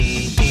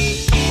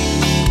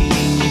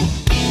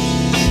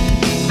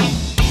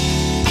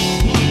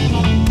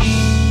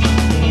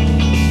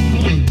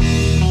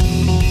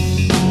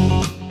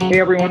Hey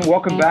everyone,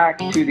 welcome back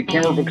to the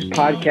Cameron Brooks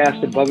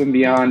Podcast, Above and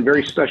Beyond.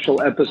 Very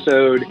special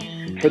episode.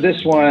 For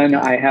this one,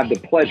 I have the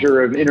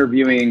pleasure of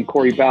interviewing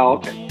Corey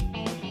Balk.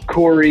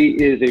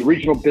 Corey is a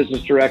regional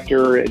business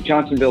director at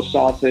Johnsonville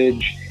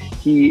Sausage.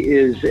 He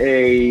is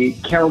a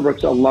Cameron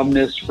Brooks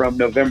alumnus from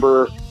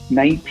November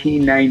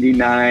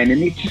 1999, and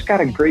he's just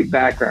got a great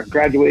background.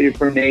 Graduated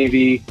from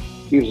Navy.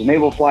 He was a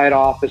naval flight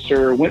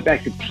officer, went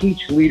back to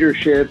teach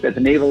leadership at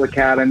the Naval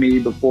Academy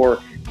before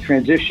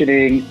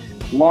transitioning,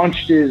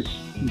 launched his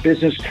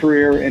business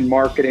career in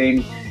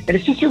marketing. And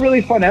it's just a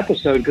really fun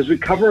episode because we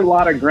cover a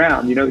lot of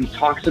ground. You know, he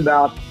talks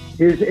about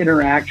his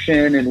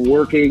interaction and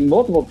working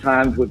multiple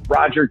times with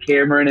Roger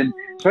Cameron. And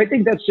so I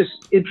think that's just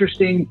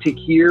interesting to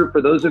hear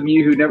for those of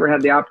you who never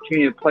had the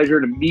opportunity and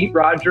pleasure to meet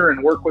Roger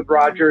and work with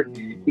Roger.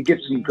 He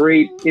gives some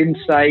great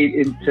insight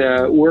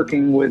into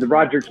working with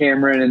Roger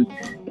Cameron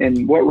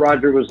and what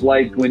Roger was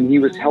like when he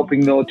was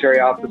helping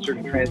military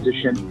officers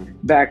transition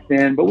back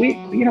then. But we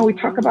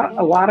talk about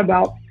a lot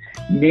about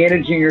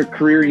managing your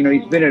career. You know,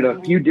 he's been at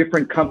a few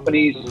different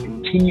companies,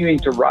 continuing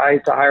to rise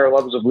to higher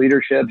levels of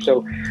leadership.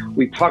 So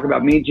we talk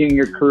about managing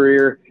your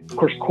career. Of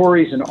course,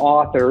 Corey's an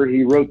author.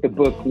 He wrote the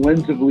book,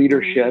 Lens of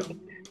Leadership,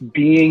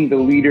 Being the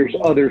Leaders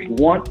Others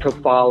Want to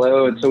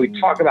Follow. And so we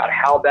talk about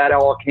how that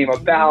all came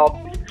about,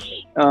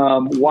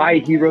 why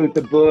he wrote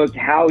the book,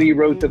 how he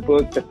wrote the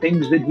book, the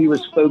things that he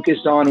was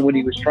focused on when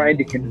he was trying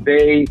to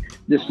convey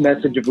this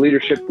message of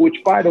leadership, which,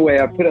 by the way,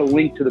 I put a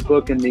link to the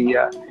book in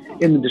the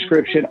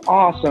description.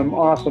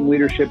 Awesome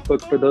leadership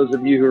book for those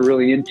of you who are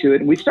really into it.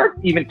 And we start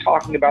even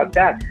talking about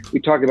that. We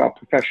talk about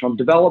professional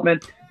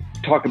development,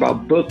 talk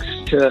about books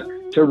to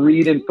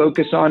read and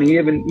focus on. He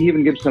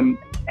even gives some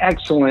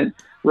excellent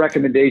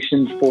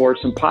recommendations for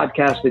some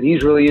podcasts that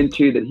he's really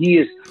into, that he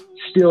is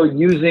still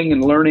using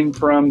and learning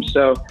from.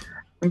 So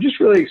I'm just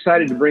really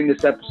excited to bring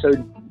this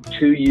episode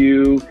to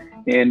you.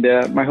 And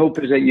my hope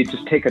is that you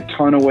just take a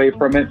ton away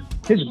from it.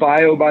 His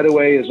bio, by the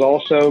way, is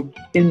also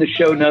in the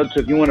show notes.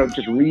 So if you want to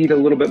just read a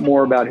little bit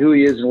more about who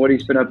he is and what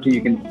he's been up to,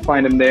 you can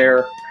find him there.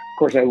 Of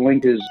course, I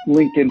linked his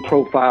LinkedIn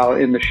profile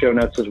in the show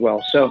notes as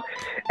well. So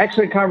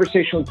excellent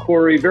conversation with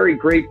Corey. Very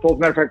grateful. As a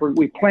matter of fact,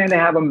 we plan to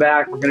have him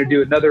back. We're going to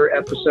do another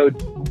episode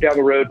down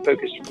the road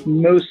focused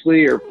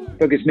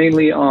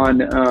mainly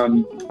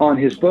on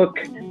his book.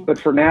 But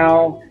for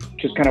now,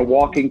 just kind of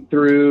walking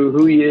through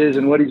who he is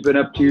and what he's been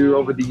up to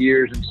over the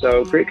years. And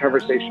so great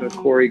conversation with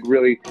Corey.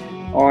 Really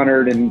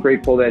honored and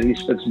grateful that he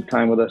spent some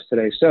time with us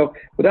today. So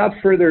without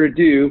further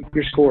ado,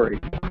 here's Corey.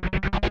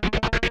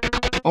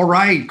 All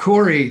right,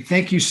 Corey,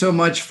 thank you so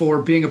much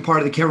for being a part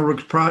of the Cameron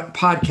Brooks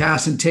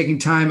podcast and taking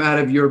time out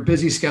of your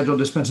busy schedule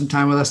to spend some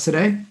time with us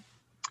today.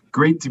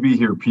 Great to be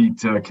here,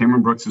 Pete.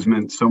 Cameron Brooks has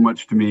meant so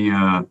much to me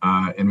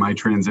in my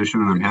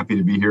transition, and I'm happy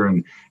to be here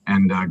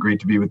and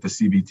great to be with the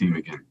CB team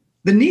again.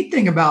 The neat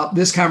thing about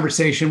this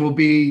conversation will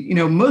be, you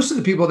know, most of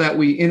the people that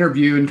we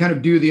interview and kind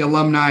of do the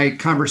alumni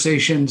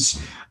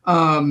conversations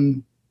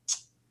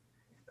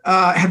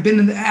have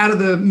been out of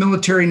the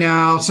military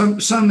now, some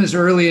as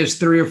early as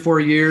 3 or 4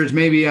 years,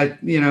 maybe a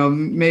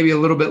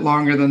little bit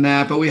longer than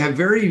that. But we have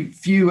very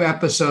few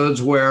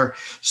episodes where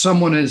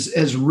someone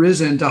has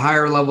risen to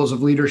higher levels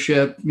of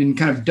leadership and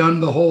kind of done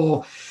the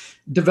whole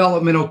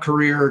developmental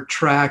career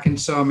track. And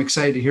so I'm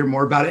excited to hear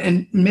more about it.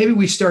 And maybe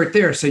we start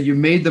there. So you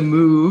made the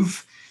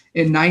move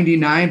in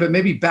 99, but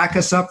maybe back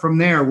us up from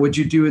there. What'd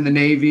you do in the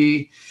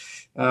Navy?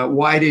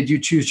 Why did you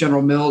choose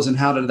General Mills, and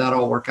how did that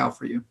all work out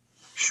for you?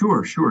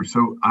 Sure.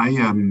 So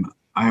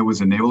I was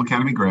a Naval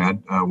Academy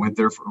grad, went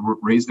there,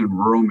 raised in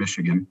rural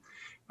Michigan,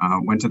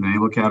 went to the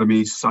Naval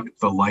Academy, sucked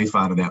the life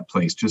out of that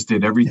place, just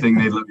did everything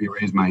they let me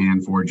raise my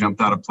hand for,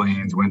 jumped out of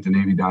planes, went to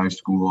Navy dive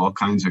school, all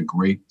kinds of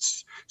great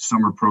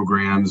summer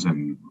programs,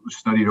 and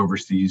studied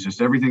overseas,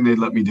 just everything they'd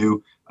let me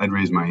do, I'd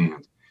raise my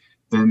hand.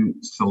 Then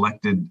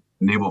selected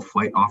Naval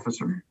Flight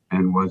Officer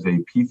and was a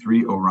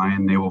P3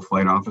 Orion Naval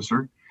Flight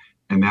Officer.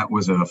 And that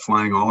was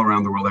flying all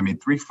around the world. I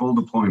made 3 full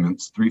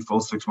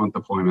 6-month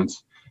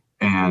deployments,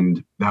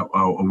 and that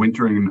a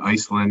winter in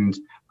Iceland,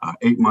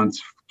 8 months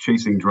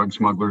chasing drug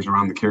smugglers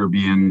around the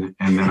Caribbean,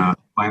 and then a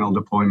final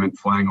deployment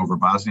flying over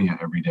Bosnia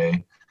every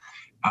day.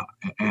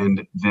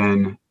 And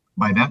then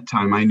by that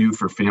time, I knew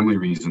for family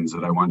reasons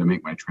that I wanted to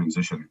make my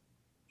transition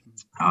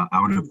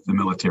out of the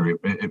military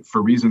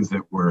for reasons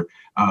that were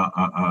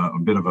a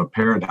bit of a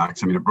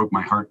paradox. I mean, it broke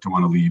my heart to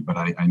want to leave, but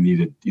I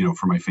needed,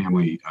 for my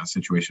family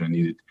situation, I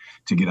needed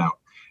to get out.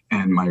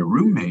 And my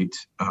roommate,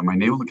 my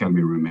Naval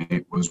Academy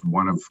roommate, was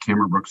one of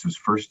Cameron Brooks's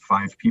first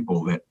 5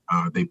 people that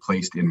they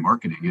placed in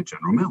marketing at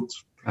General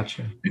Mills.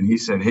 Gotcha. And he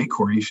said, "Hey,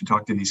 Corey, you should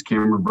talk to these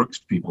Cameron Brooks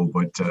people,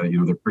 but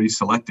they're pretty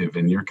selective,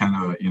 and you're kind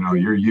of,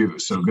 you're you.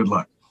 So good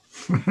luck."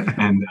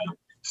 And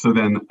so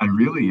then I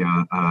really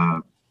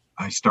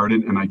I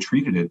started, and I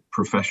treated it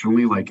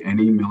professionally like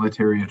any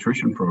military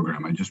attrition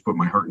program. I just put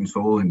my heart and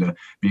soul into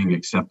being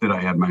accepted. I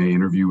had my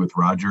interview with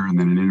Roger, and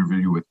then an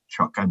interview with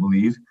Chuck, I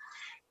believe,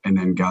 and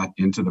then got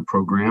into the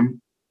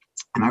program.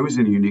 And I was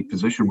in a unique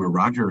position where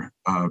Roger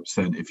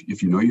said,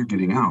 if you know you're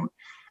getting out,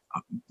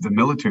 the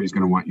military is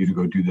going to want you to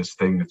go do this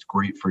thing that's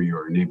great for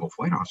your naval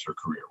flight officer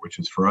career, which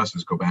is for us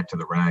is go back to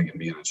the RAG and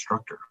be an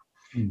instructor.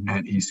 Mm-hmm.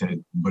 And he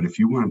said, but if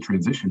you want to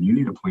transition, you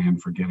need a plan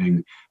for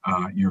getting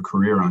your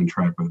career on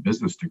track with a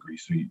business degree.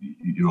 So,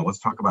 let's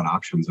talk about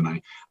options. And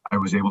I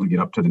was able to get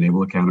up to the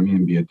Naval Academy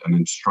and be an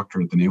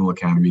instructor at the Naval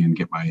Academy and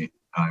get my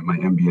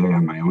MBA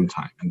on my own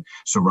time. And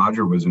so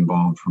Roger was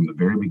involved from the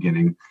very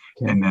beginning.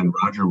 Okay. And then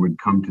Roger would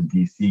come to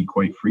DC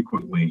quite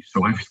frequently.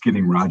 So I was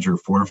getting Roger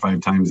 4 or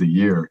 5 times a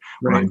year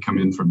when I'd come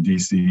in from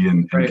DC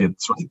and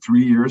get sort of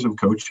 3 years of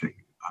coaching.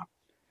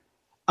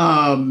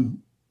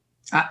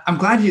 I'm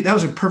glad that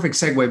was a perfect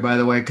segue, by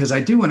the way, because I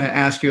do want to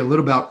ask you a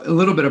little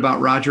bit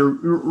about Roger.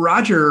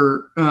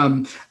 Roger,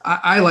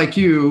 I like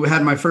you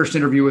had my first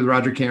interview with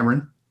Roger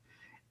Cameron,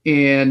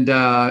 and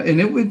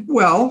it went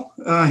well.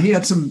 He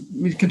had some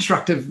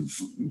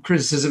constructive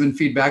criticism and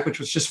feedback, which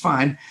was just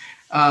fine.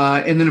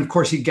 And then, of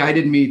course, he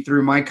guided me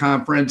through my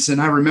conference.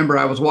 And I remember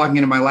I was walking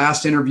into my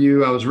last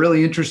interview. I was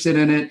really interested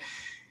in it.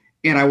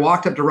 And I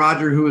walked up to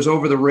Roger, who was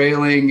over the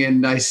railing,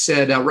 and I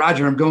said,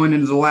 Roger, I'm going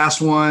into the last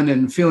one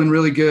and feeling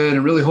really good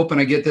and really hoping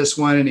I get this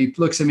one. And he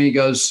looks at me and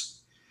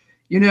goes,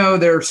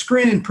 they're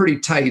screening pretty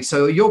tight,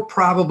 so you'll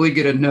probably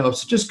get a no.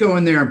 So just go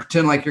in there and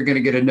pretend like you're going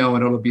to get a no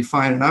and it'll be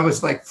fine. And I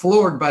was like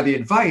floored by the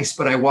advice,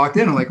 but I walked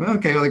in, I'm like,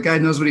 okay, well, the guy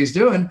knows what he's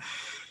doing.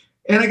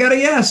 And I got a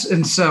yes.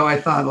 And so I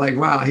thought, like,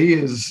 wow, he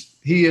is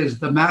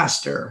the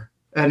master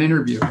at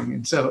interviewing.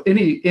 And so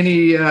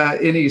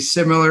any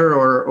similar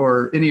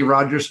or any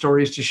Roger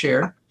stories to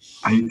share?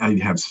 I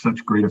have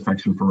such great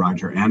affection for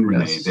Roger and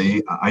Renee.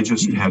 Yes. I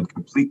just had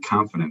complete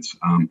confidence.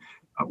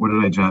 What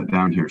did I jot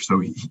down here?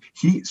 So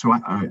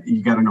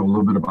you got to know a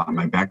little bit about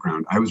my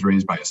background. I was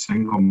raised by a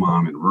single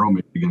mom in rural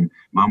Michigan.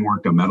 Mom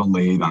worked a metal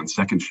lathe on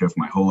second shift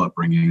my whole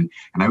upbringing.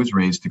 And I was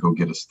raised to go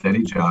get a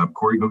steady job.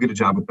 Corey, go get a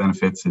job with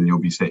benefits and you'll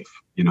be safe.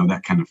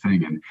 That kind of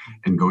thing.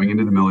 And going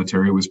into the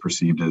military was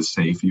perceived as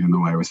safe, even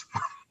though I was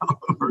all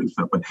over and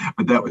stuff. But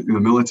that was,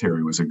 the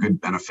military was a good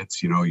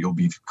benefits. You'll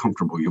be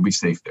comfortable. You'll be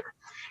safe there.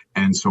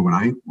 And so when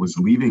I was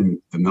leaving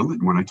the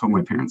military, when I told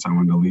my parents I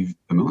wanted to leave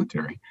the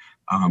military,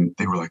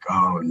 they were like,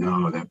 oh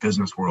no, that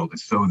business world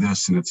is so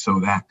this and it's so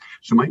that.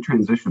 So my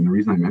transition, the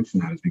reason I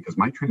mentioned that is because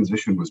my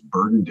transition was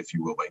burdened, if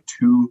you will, by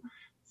 2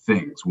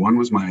 things. One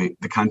was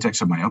the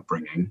context of my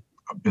upbringing.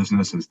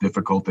 Business is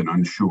difficult and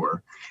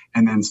unsure.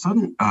 And then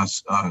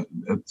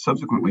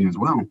subsequently as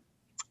well,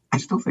 I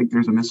still think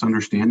there's a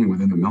misunderstanding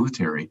within the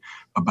military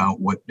about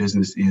what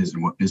business is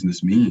and what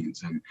business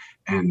means.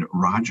 And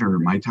Roger,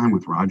 my time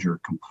with Roger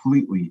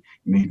completely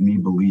made me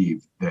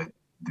believe that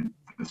the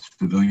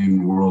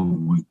civilian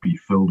world would be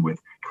filled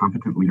with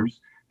competent leaders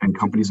and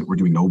companies that were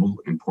doing noble,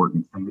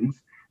 important things,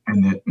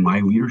 and that my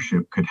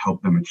leadership could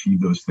help them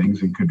achieve those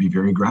things and could be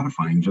very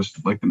gratifying,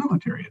 just like the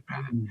military had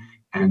been.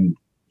 And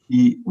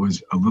he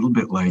was a little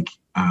bit like,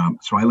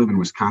 so I live in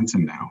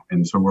Wisconsin now,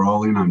 and so we're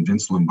all in on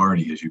Vince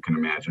Lombardi, as you can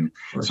imagine.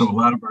 So a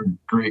lot of our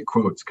great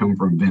quotes come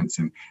from Vince.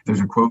 And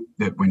there's a quote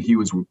that when he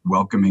was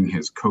welcoming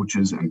his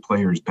coaches and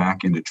players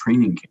back into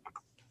training camp,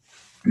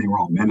 and they were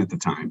all men at the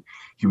time,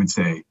 he would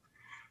say,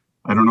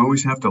 I don't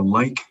always have to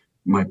like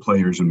my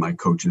players and my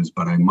coaches,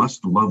 but I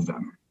must love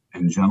them.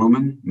 And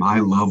gentlemen,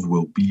 my love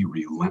will be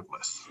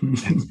relentless.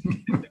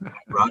 And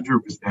Roger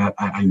was that.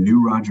 I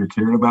knew Roger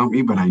cared about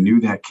me, but I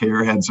knew that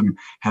care had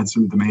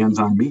some demands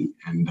on me.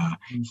 And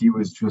he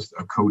was just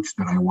a coach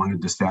that I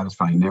wanted to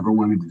satisfy. I never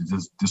wanted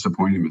to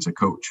disappoint him as a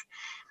coach.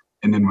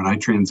 And then when I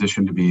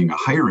transitioned to being a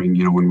hiring,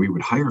 when we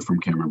would hire from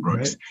Cameron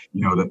Brooks,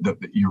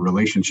 your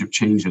relationship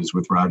changes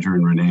with Roger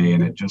and Renee,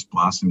 and it just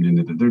blossomed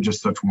into they're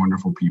just such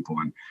wonderful people.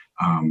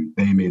 And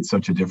they made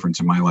such a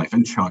difference in my life,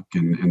 and Chuck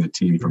and the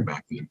team from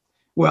back then.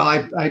 Well,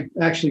 I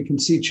actually can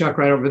see Chuck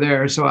right over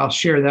there, so I'll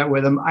share that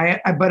with him.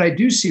 But I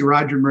do see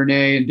Roger and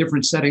Renee in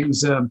different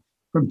settings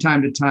from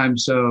time to time.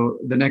 So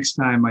the next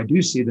time I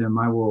do see them,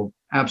 I will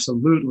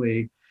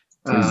absolutely.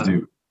 Please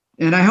do.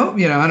 And I hope,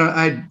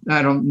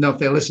 I don't know if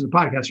they listen to the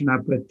podcast or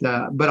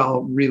not, but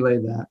I'll relay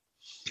that.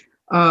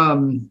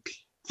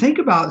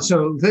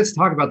 So let's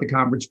talk about the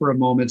conference for a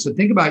moment. So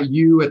think about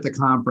you at the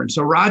conference.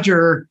 So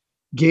Roger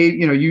gave,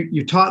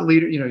 you taught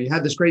you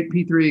had this great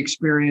P3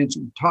 experience,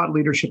 you taught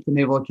leadership at the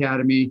Naval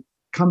Academy,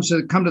 come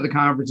to the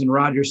conference, and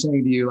Roger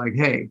saying to you like,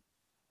 hey,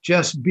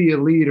 just be a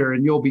leader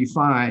and you'll be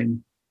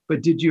fine.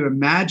 But did you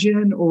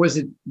imagine, or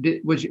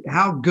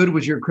how good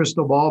was your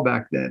crystal ball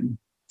back then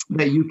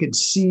that you could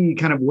see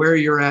kind of where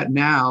you're at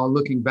now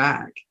looking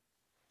back?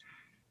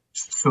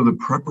 So the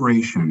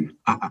preparation,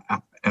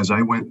 as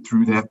I went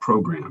through that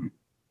program,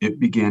 it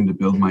began to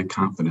build my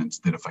confidence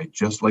that if I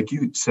just, like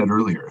you said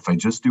earlier, if I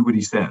just do what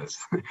he says,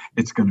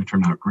 it's going to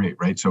turn out great,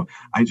 right? So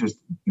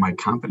my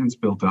confidence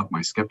built up,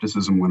 my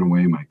skepticism went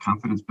away, my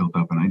confidence built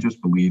up, and I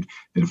just believed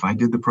that if I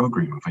did the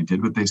program, if I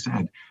did what they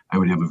said, I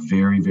would have a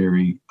very,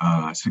 very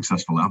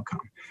successful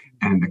outcome.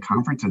 And the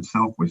conference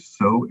itself was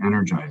so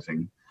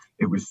energizing.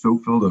 It was so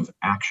filled of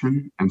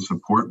action and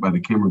support by the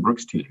Cameron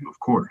Brooks team, of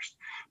course,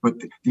 but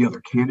the other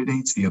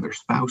candidates, the other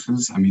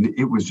spouses. I mean,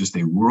 it was just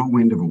a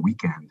whirlwind of a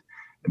weekend.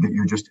 that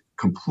you're just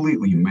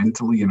completely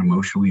mentally and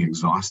emotionally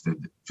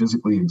exhausted,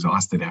 physically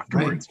exhausted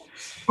afterwards.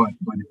 Right.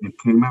 But it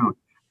came out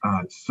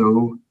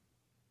so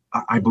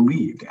I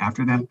believed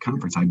after that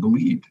conference, I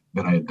believed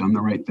that I had done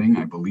the right thing.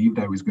 I believed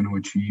I was going to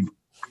achieve,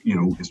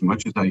 as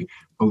much as I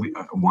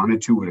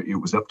wanted to, it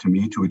was up to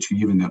me to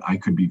achieve, and that I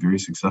could be very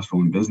successful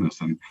in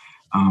business. And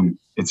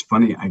it's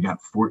funny, I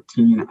got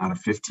 14 out of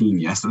 15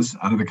 yeses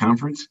out of the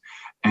conference.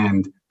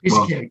 And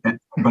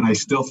but I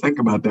still think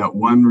about that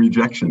one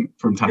rejection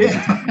from time to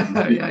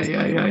time.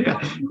 Yeah.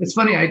 It's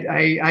funny.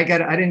 I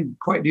didn't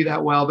quite do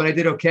that well, but I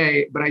did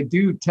okay. But I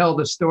do tell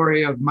the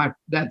story of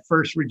that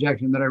first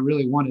rejection that I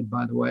really wanted,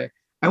 by the way.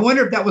 I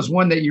wonder if that was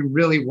one that you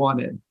really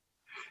wanted.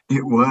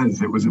 It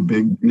was a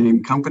big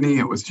name company.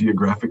 It was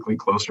geographically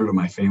closer to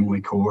my family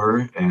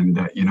core.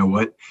 And you know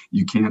what?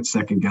 You can't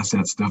second guess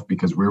that stuff,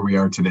 because where we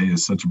are today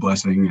is such a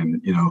blessing.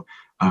 And,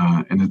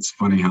 and it's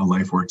funny how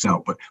life works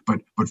out.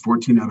 But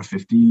 14 out of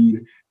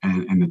 15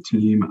 and the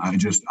team,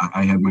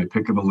 I had my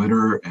pick of the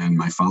litter, and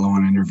my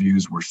follow-on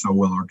interviews were so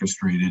well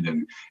orchestrated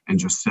and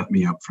just set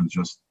me up for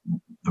just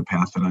the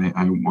path that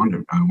I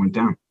went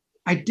down.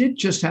 I did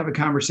just have a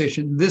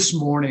conversation this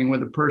morning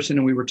with a person,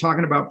 and we were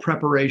talking about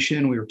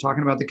preparation. We were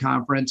talking about the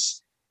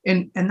conference,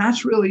 and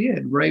that's really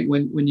it, right?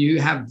 When you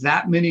have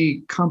that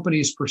many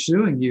companies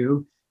pursuing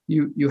you,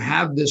 you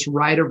have this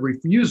right of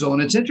refusal.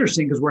 And it's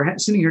interesting because we're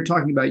sitting here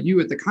talking about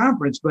you at the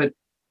conference, but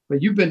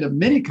you've been to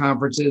many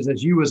conferences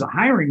as you as a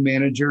hiring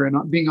manager,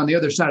 and being on the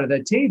other side of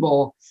that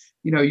table,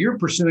 you're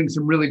pursuing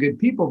some really good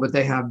people, but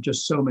they have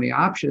just so many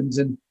options.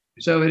 And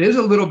so it is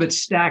a little bit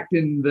stacked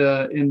in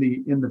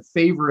the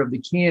favor of the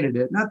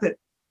candidate. Not that,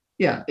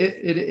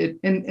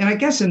 and I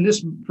guess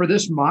for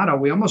this model,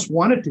 we almost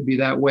want it to be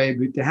that way,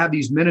 but to have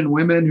these men and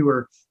women who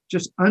are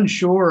just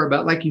unsure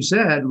about, like you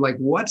said, like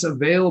what's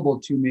available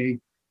to me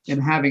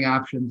and having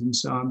options. And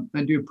so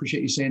I do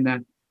appreciate you saying that.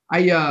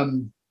 I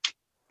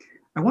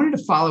wanted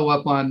to follow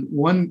up on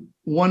one.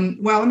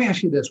 Well, let me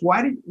ask you this: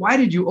 why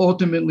did you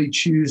ultimately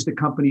choose the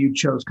company you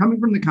chose? Coming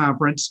from the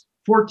conference,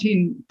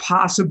 14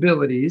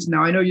 possibilities.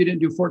 Now, I know you didn't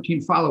do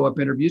 14 follow-up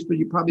interviews, but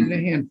you probably did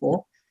a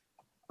handful.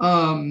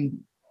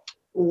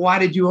 Why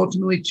did you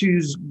ultimately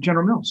choose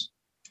General Mills?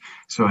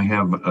 So I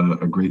have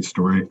a great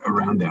story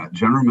around that.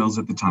 General Mills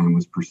at the time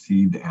was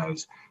perceived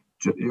as,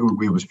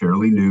 it was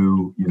fairly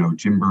new.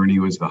 Jim Burney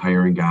was the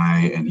hiring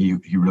guy, and he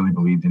really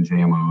believed in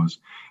JMOs.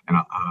 And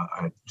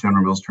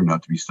General Mills turned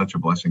out to be such a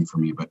blessing for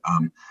me. But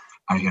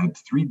I had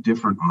 3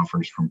 different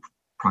offers from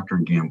Procter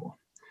 & Gamble.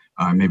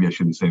 Maybe I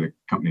shouldn't say the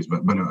companies,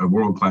 but a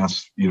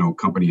world-class,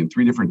 company in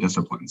 3 different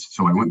disciplines.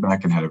 So I went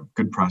back and had a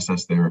good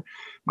process there.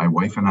 My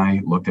wife and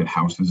I looked at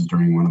houses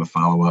during one of the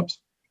follow-ups.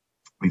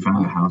 We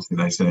found a house that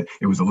I said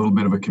it was a little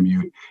bit of a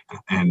commute,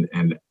 and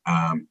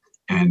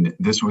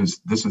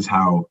this is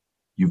how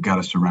you've got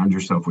to surround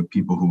yourself with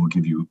people who will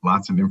give you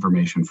lots of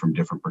information from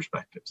different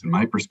perspectives. And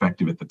my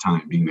perspective at the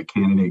time, being the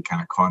candidate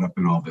kind of caught up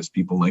in all this,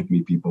 people like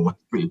me.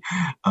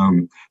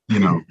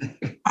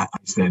 I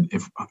said,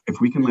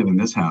 if we can live in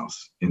this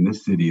house, in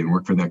this city, and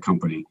work for that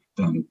company,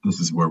 then this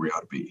is where we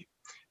ought to be.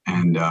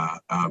 And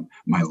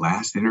my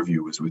last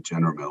interview was with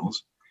General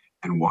Mills.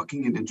 And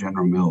walking into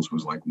General Mills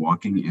was like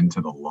walking into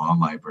the law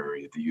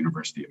library at the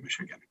University of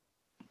Michigan.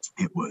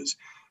 It was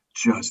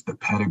just the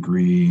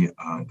pedigree,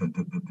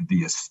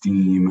 the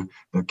esteem,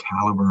 the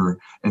caliber,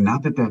 and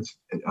not that's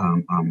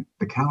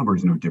the caliber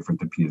is no different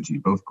than P&G,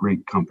 both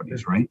great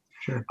companies, right?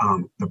 Sure.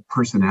 The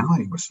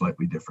personality was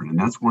slightly different, and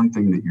that's one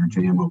thing that your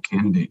JMO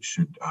candidate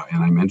should.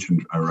 And I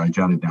mentioned, or I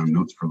jotted down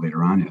notes for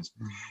later on, is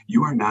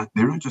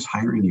they're not just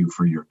hiring you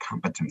for your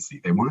competency.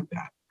 They want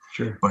that,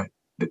 sure, but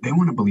they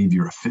want to believe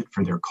you're a fit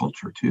for their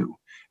culture too.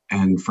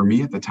 And for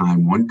me at the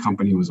time, one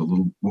company was a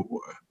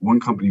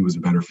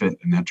better fit,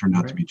 and that turned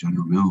out to be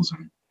General Mills.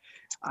 And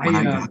when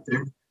I got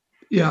there,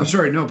 I'm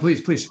sorry, no,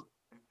 please. At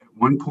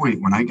one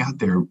point, when I got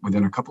there,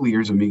 within a couple of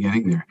years of me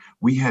getting there,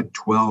 we had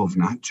 12,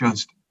 not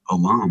just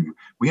alum,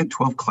 we had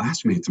 12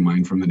 classmates of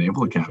mine from the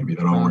Naval Academy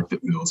that all worked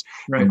at Mills.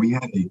 Right. And we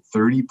had a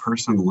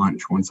 30-person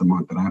lunch once a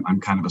month. And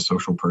I'm kind of a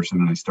social person,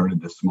 and I started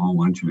this small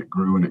lunch, and it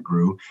grew and it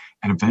grew.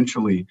 And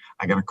eventually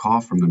I got a call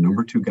from the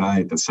number 2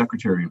 guy, the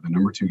secretary of the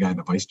number 2 guy,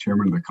 the vice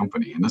chairman of the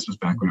company. And this was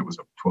back when it was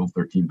a $12,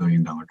 $13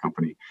 billion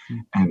company.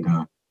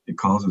 And it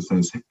calls and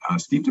says,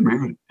 Steve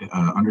Demerit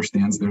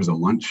understands there's a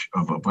lunch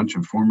of a bunch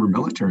of former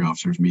military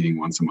officers meeting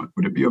once a month.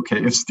 Would it be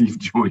okay if Steve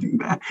joined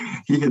that?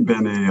 He had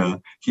been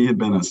a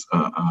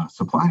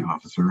supply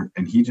officer,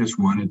 and he just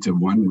wanted to,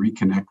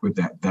 reconnect with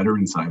that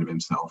veteran side of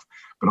himself,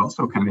 but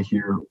also kind of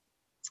hear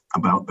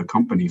about the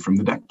company from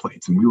the deck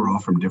plates. And we were all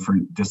from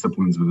different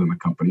disciplines within the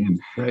company.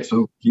 And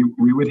so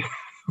we would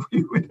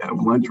have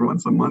lunch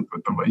once a month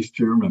with the vice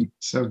chairman.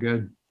 So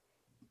good.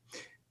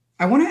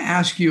 I want to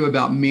ask you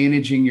about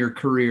managing your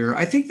career.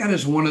 I think that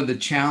is one of the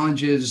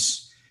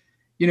challenges.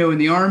 In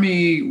the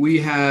Army, we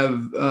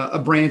have a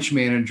branch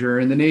manager.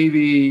 In the Navy,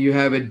 you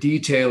have a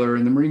detailer.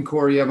 In the Marine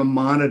Corps, you have a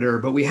monitor.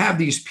 But we have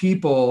these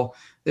people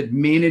that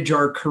manage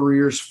our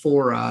careers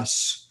for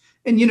us.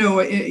 And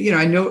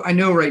I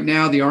know right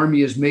now the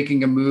Army is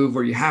making a move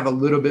where you have a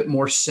little bit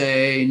more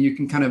say and you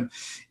can kind of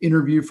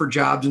interview for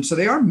jobs, and so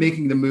they are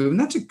making the move, and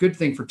that's a good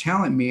thing for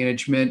talent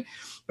management.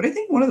 But I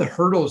think one of the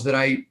hurdles when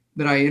I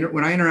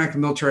interact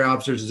with military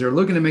officers is they're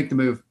looking to make the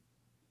move.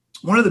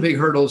 One of the big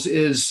hurdles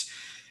is,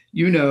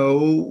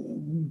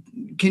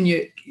 can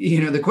you,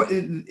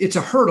 it's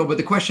a hurdle, but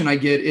the question I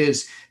get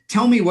is,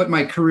 tell me what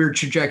my career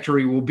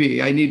trajectory will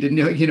be. I need to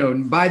know,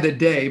 by the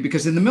day,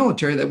 because in the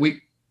military that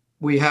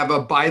we have a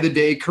by the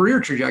day career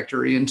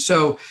trajectory. And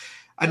so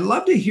I'd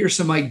love to hear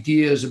some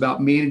ideas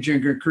about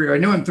managing your career. I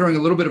know I'm throwing a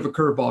little bit of a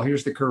curveball.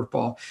 Here's the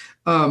curveball.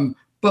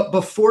 But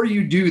before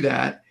you do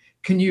that,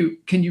 can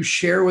you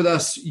share with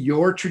us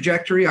your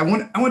trajectory? I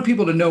want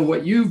people to know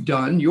what you've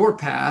done, your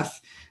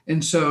path.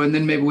 And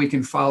then maybe we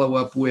can follow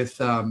up with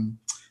some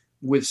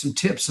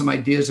tips, some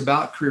ideas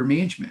about career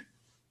management.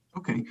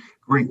 Okay,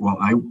 great. Well,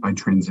 I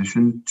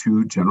transitioned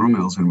to General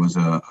Mills and was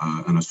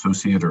an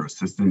associate or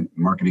assistant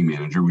marketing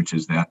manager, which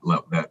is that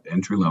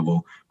entry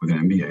level with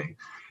an MBA.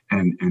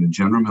 And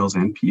General Mills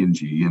and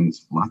P&G and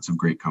lots of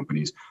great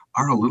companies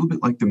are a little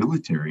bit like the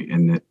military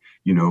in that,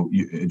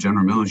 at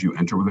General Mills, you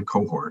enter with a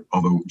cohort,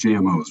 although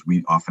JMOs,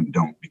 we often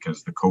don't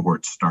because the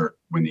cohorts start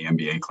when the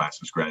MBA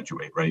classes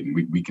graduate, right? And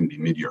we can be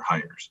mid-year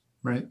hires.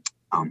 Right.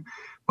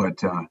 But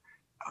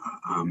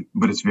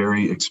it's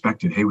very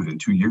expected. Hey, within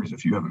 2 years,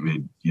 if you haven't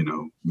made,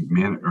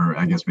 or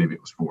I guess maybe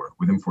it was 4,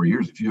 within 4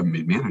 years, if you haven't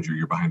made manager,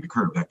 you're behind the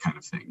curve, that kind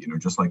of thing,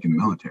 just like in the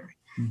military.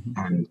 Mm-hmm.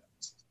 And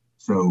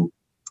so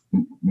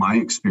my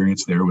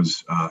experience there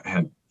was,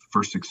 had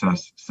first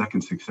success,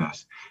 second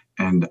success,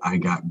 and I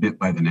got bit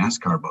by the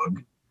NASCAR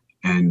bug.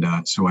 And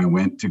so I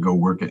went to go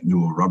work at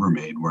Newell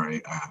Rubbermaid, where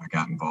I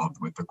got involved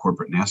with the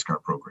corporate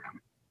NASCAR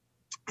program.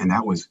 And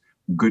that was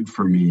good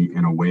for me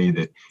in a way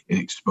that it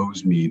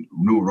exposed me.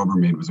 Newell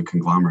Rubbermaid was a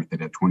conglomerate that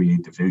had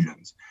 28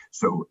 divisions.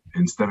 So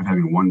instead of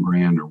having one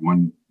brand or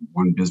one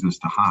business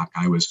to hawk,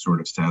 I was sort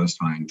of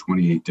satisfying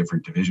 28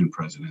 different division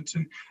presidents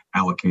and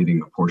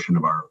allocating a portion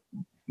of our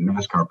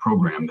NASCAR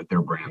program that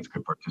their brands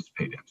could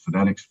participate in. So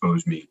that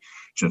exposed me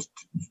just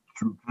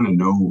through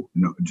kind of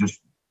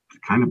just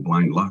kind of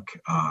blind luck.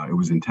 It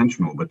was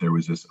intentional, but there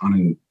was this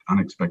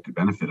unexpected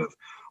benefit of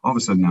all of a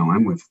sudden now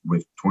I'm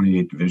with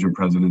 28 division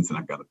presidents, and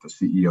I've got the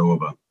CEO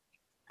of a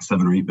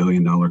 $7 or $8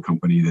 billion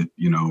company that,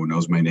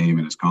 knows my name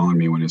and is calling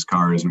me when his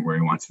car isn't where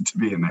he wants it to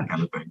be and that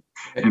kind of thing.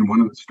 And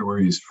one of the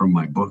stories from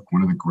my book,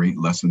 one of the great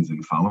lessons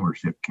in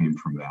followership came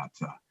from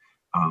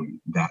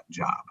that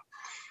job.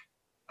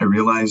 I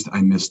realized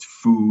I missed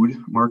food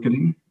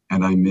marketing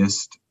and I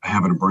missed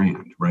having a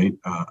brand, right?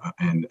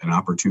 And an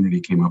opportunity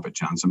came up at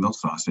Johnsonville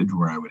Sausage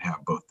where I would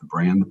have both the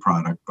brand, the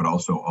product, but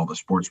also all the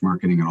sports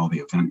marketing and all the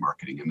event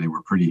marketing. And they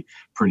were pretty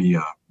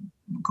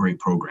great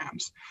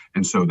programs.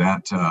 And so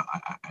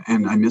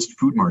and I missed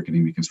food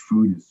marketing because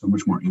food is so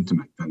much more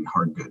intimate than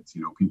hard goods.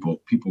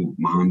 People,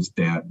 moms,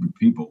 dad,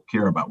 people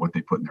care about what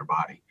they put in their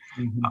body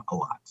a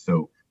lot.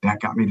 So that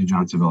got me to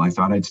Johnsonville. I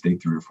thought I'd stay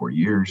 3 or 4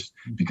 years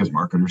because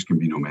marketers can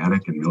be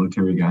nomadic and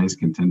military guys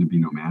can tend to be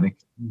nomadic.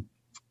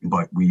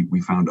 But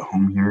we found a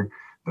home here.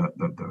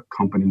 The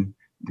company,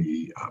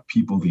 the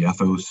people, the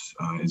ethos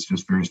is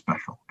just very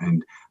special.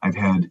 And I've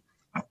had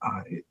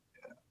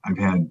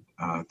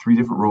 3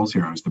 different roles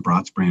here. I was the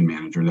Bratz brand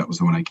manager. That was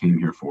the one I came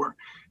here for.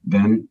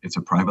 Then it's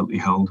a privately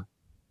held,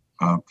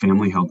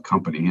 family-held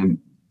company, and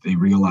they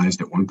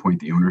realized at one point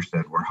the owner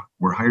said,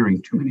 "We're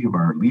hiring too many of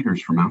our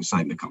leaders from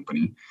outside the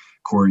company.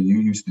 Corey, you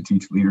used to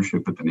teach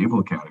leadership at the Naval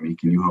Academy.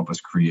 Can you help us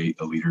create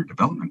a leader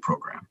development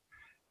program?"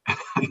 And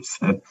I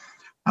said,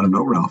 "I don't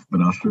know, Ralph,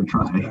 but I'll sure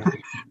try."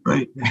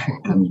 Right.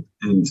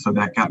 And so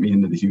that got me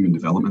into the human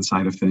development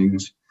side of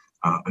things,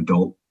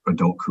 adult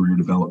career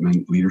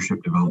development,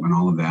 leadership development,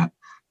 all of that.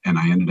 And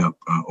I ended up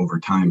over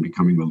time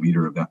becoming the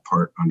leader of that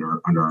part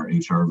under our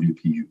HR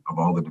VP of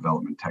all the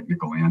development,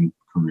 technical and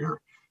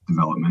career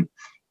development.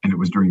 And it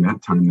was during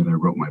that time that I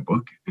wrote my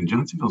book. And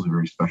Johnsonville is a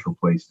very special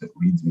place that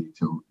leads me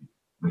to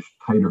the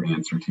tighter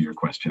answer to your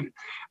question.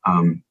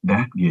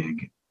 That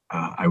gig,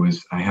 I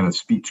had a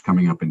speech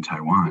coming up in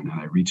Taiwan, and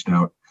I reached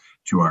out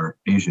to our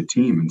Asia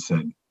team and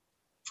said,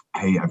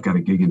 "Hey, I've got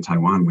a gig in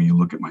Taiwan. Will you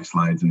look at my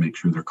slides and make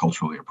sure they're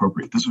culturally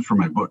appropriate?" This was for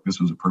my book. This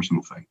was a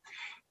personal thing.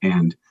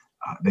 And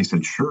they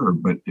said, "Sure,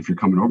 but if you're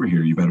coming over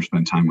here, you better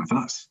spend time with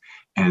us."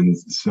 And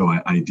so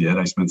I did.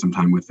 I spent some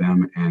time with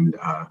them and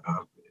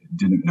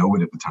didn't know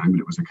it at the time,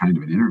 but it was a kind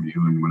of an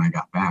interview. And when I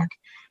got back,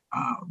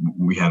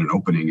 we had an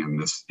opening in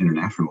this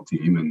international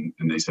team,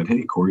 and they said,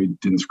 "Hey, Corey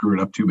didn't screw it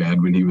up too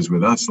bad when he was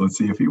with us. Let's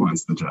see if he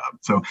wants the job."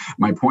 So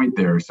my point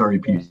there, sorry,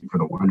 Pete, for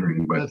the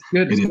wondering, but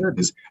it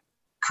is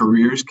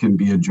careers can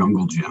be a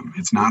jungle gym.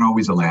 It's not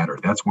always a ladder.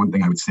 That's one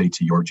thing I would say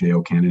to your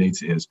JO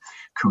candidates is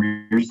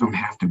careers don't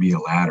have to be a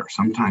ladder.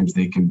 Sometimes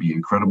they can be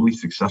incredibly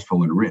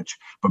successful and rich,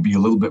 but be a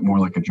little bit more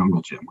like a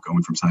jungle gym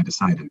going from side to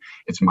side. And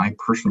it's my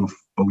personal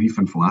belief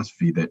and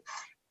philosophy that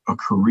a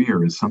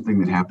career is something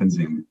that happens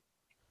in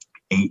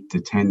 8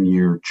 to 10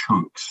 year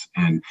chunks.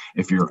 And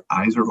if your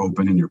eyes are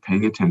open and you're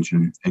paying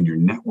attention and you're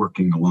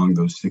networking along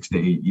those 6 to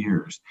 8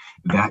 years,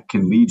 that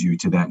can lead you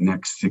to that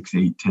next 6,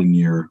 8, 10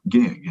 year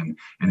gig. And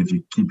if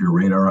you keep your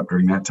radar up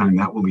during that time,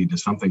 that will lead to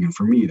something. And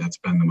for me, that's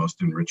been the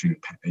most enriching,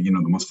 the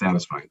most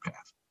satisfying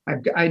path.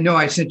 I know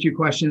I sent you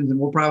questions and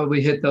we'll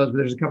probably hit those, but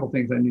there's a couple of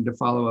things I need to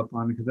follow up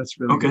on because that's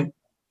really okay. Good.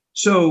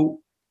 So,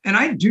 and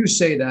I do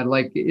say that,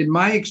 like in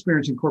my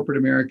experience in corporate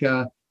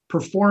America,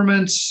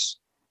 performance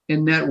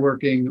and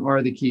networking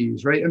are the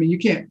keys, right? I mean, you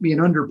can't be an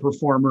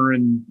underperformer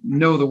and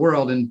know the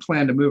world and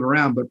plan to move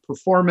around, but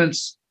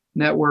performance,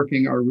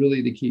 networking are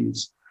really the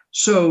keys.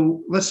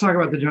 So let's talk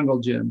about the Jungle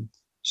Gym.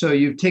 So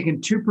you've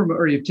taken two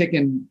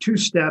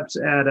steps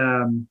at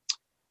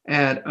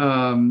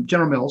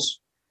General Mills.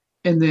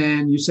 And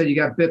then you said you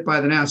got bit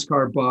by the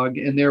NASCAR bug,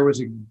 and there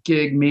was a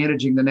gig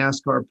managing the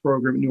NASCAR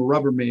program at Newell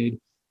Rubbermaid.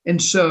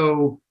 And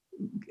so,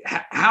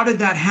 how did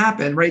that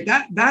happen? Right,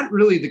 that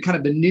really the kind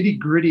of the nitty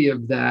gritty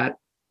of that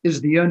is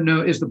the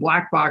unknown, is the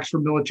black box for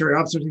military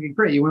officers. Thinking,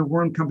 great, you went from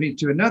one company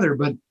to another,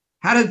 but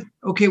how did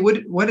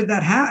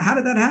that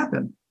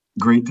happen?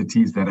 Great to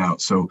tease that out.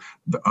 So,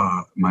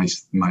 my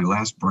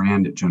last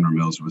brand at General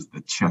Mills was the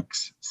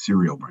Chex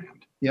cereal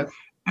brand. Yep.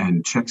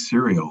 And Chex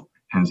cereal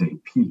has a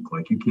peak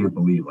like you can't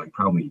believe, like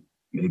probably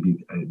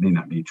maybe it may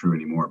not be true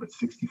anymore, but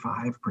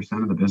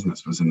 65% of the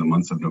business was in the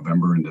months of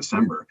November and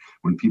December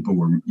when people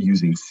were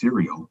using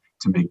cereal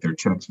to make their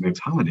Chex Mix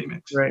holiday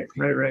mix. Right.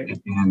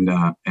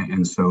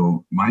 And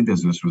so my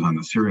business was on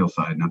the cereal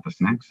side, not the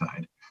snack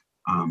side.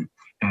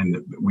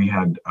 And we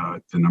had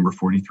the number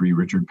 43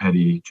 Richard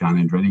Petty John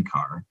Andretti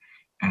car.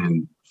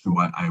 And so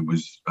I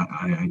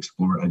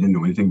explored. I didn't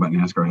know anything about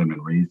NASCAR. I hadn't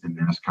been raised in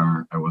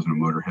NASCAR. I wasn't a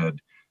motorhead.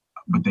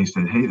 But they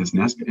said, hey, this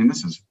NASCAR, and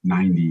this is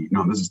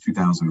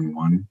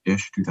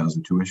 2001-ish,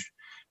 2002-ish,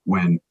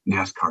 when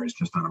NASCAR is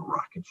just on a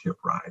rocket ship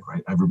ride,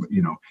 right?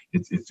 Everybody,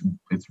 it's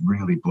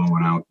really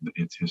blowing out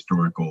its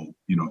historical,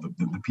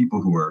 the people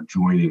who are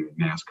joining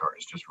NASCAR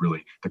is just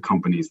really the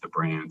companies, the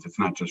brands. It's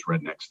not just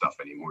redneck stuff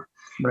anymore.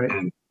 Right.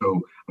 And so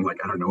I'm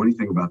like, I don't know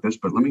anything about this,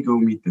 but let me go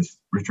meet this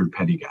Richard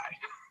Petty guy.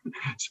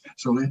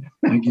 So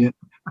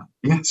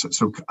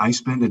I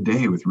spend a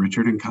day with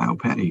Richard and Kyle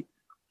Petty.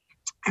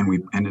 And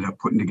we ended up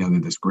putting together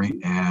this great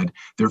ad.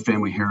 Their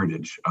family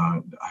heritage.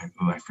 I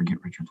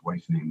forget Richard's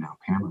wife's name now,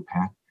 Pam or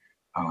Pat.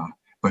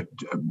 But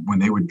when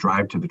they would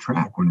drive to the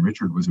track, when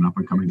Richard was an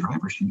up-and-coming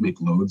driver, she'd make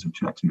loads of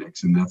Chex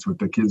Mix, and that's what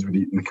the kids would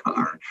eat in the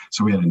car.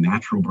 So we had a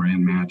natural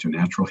brand match, a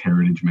natural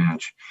heritage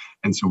match,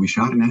 and so we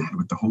shot an ad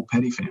with the whole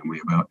Petty family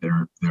about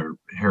their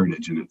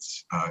heritage, and it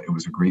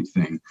was a great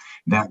thing.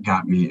 That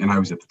got me, and I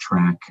was at the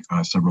track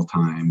several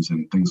times,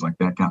 and things like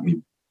that got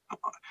me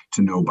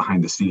to know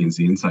behind the scenes,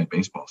 the inside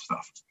baseball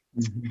stuff.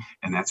 Mm-hmm.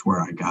 And that's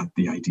where I got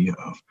the idea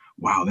of,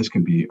 wow, this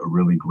can be a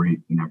really great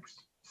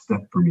next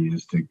step for me,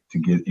 is to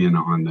get in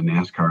on the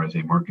NASCAR as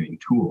a marketing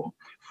tool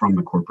from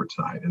the corporate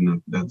side.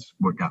 And that's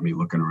what got me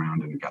looking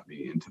around and got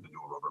me into the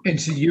Newell Rubbermaid.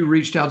 And so you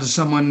reached out to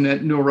someone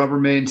at Newell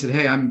Rubbermaid and said,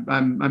 hey,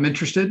 I'm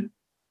interested.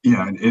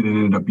 Yeah, it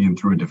ended up being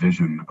through a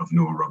division of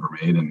Newell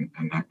Rubbermaid, and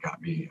that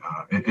got me.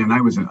 And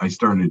I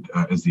started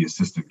as the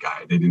assistant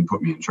guy. They didn't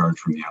put me in charge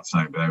from the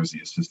outside, but I was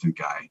the assistant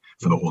guy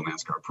for the whole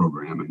NASCAR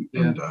program,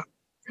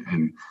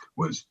 and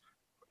was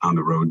on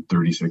the road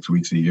 36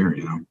 weeks a year.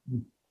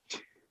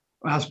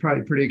 Well, that's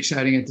probably pretty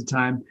exciting at the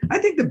time. I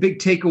think the big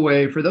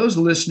takeaway for those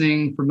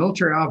listening, for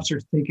military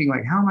officers thinking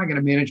like, how am I going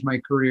to manage my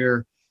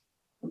career?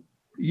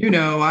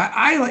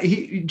 I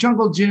like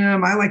Jungle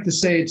Gym. I like to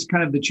say it's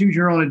kind of the choose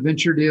your own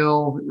adventure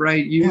deal,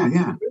 right?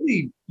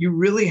 You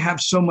really have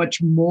so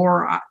much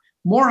more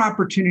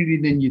opportunity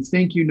than you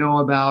think you know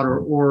about,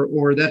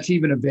 or that's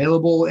even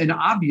available and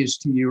obvious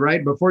to you,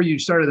 right? Before you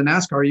started the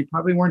NASCAR, you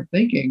probably weren't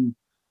thinking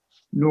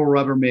Newell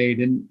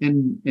Rubbermaid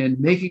and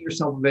making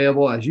yourself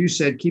available, as you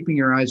said, keeping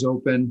your eyes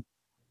open.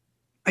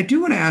 I do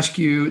want to ask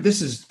you,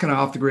 this is kind of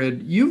off the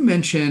grid. You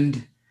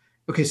mentioned,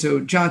 so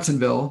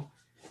Johnsonville.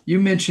 You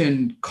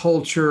mentioned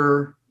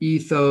culture,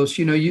 ethos,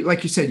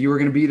 like you said, you were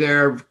going to be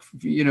there,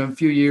 a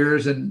few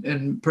years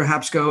and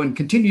perhaps go and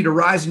continue to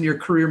rise in your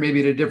career,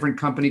 maybe at a different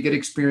company, get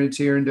experience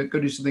here and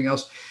go do something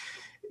else.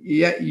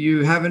 Yet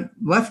you haven't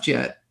left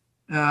yet.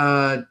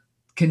 Can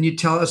you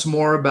tell us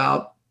more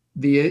about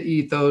the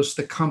ethos,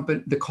 the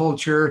company, the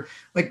culture?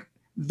 Like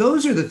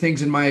those are the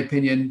things, in my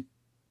opinion,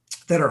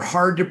 that are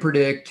hard to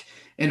predict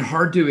and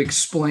hard to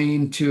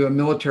explain to a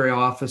military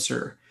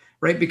officer.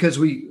 Right, because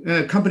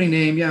company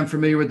name, I'm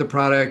familiar with the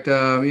product.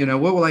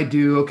 What will I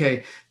do?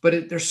 Okay,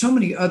 but there's so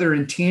many other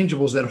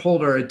intangibles that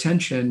hold our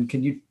attention.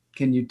 Can you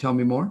tell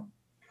me more?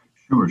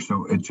 Sure.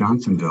 So at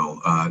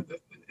Johnsonville,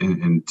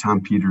 and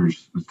Tom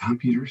Peters,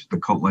 The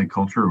Cult-Like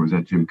Culture, or was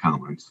that Jim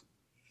Collins?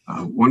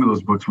 One of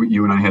those books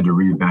you and I had to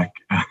read back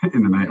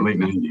in the late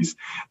 90s.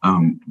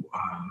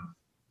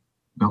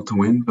 Built to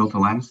Win, Built to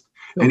Last.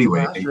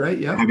 Right,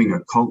 yeah. Having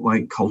a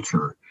cult-like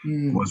culture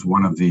was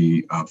one of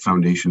the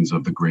foundations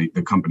of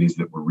the companies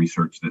that were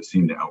researched that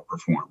seemed to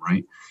outperform,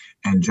 right?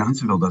 And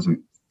Johnsonville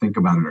doesn't think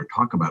about it or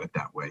talk about it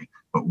that way,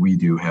 but we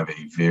do have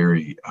a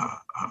very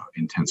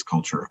intense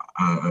culture,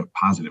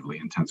 positively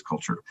intense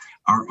culture.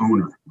 Our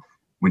owner,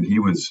 when he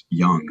was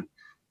young,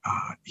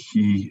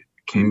 he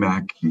came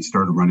back, he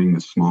started running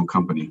this small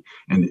company,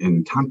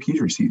 and Tom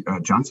Peters,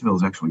 Johnsonville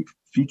is actually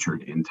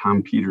featured in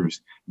Tom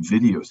Peters'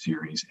 video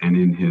series and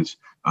in his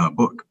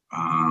book,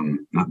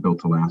 not Built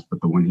to Last, but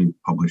the one he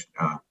published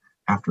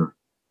after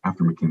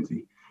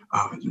McKinsey.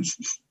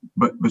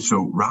 But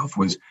so Ralph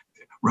was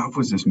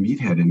this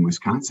meathead in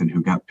Wisconsin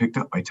who got picked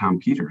up by Tom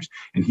Peters,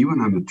 and he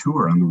went on the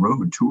tour, on the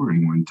road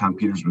touring when Tom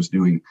Peters was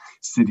doing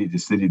city to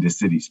city to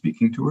city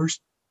speaking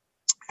tours.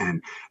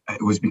 And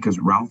it was because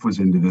Ralph was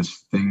into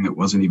this thing that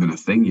wasn't even a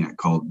thing yet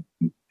called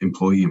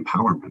employee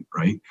empowerment,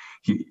 right?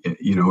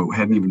 It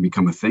hadn't even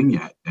become a thing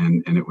yet.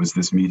 And it was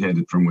this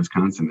meathead from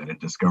Wisconsin that had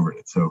discovered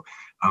it. So,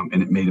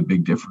 and it made a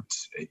big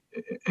difference.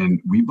 And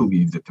we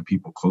believe that the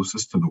people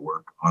closest to the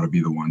work ought to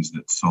be the ones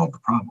that solve the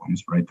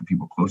problems, right? The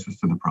people closest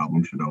to the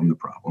problem should own the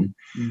problem.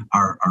 Mm-hmm.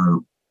 Our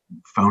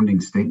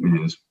founding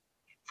statement is,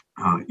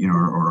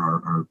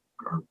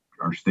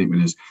 our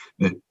statement is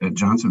that at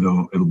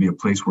Johnsonville, it'll be a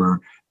place where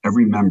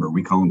every member,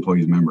 we call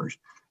employees members,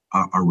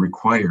 are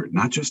required,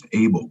 not just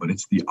able, but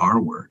it's the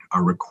R word,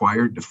 are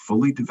required to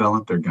fully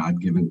develop their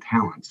God-given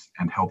talents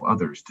and help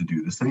others to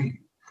do the same.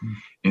 Mm-hmm.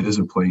 It is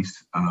a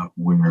place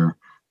where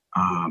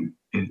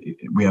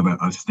we have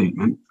a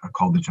statement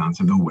called the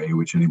Johnsonville Way,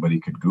 which anybody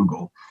could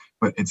Google,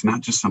 but it's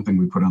not just something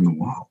we put on the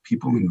wall.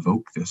 People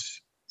invoke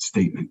this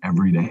statement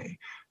every day.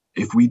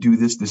 If we do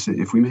this,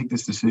 if we make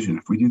this decision,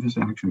 if we do this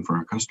action for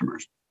our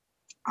customers,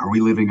 are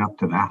we living up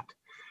to that?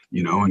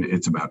 And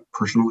it's about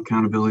personal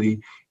accountability.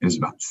 It is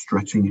about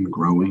stretching and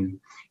growing.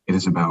 It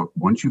is about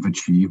once you've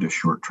achieved a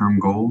short-term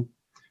goal,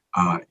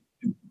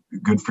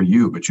 good for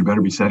you, but you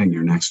better be setting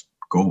your next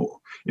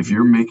goal. If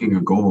you're making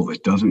a goal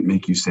that doesn't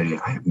make you say,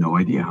 I have no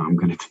idea how I'm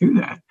going to do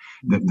that,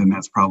 then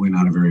that's probably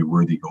not a very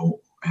worthy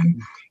goal.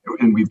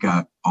 And we've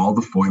got all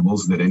the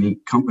foibles that any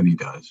company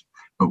does,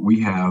 but we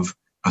have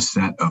a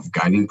set of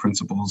guiding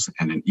principles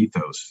and an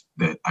ethos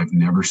that I've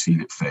never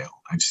seen it fail.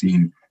 I've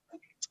seen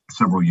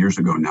several years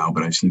ago now,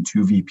 but I've seen 2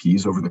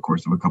 VPs over the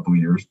course of a couple of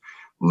years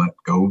let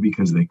go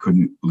because they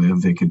couldn't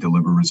live, they could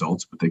deliver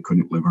results, but they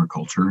couldn't live our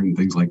culture and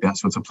things like that.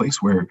 So it's a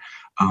place where,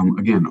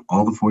 again,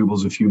 all the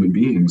foibles of human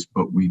beings,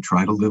 but we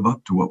try to live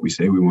up to what we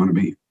say we want to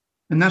be.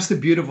 And that's the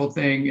beautiful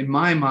thing in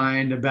my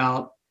mind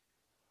about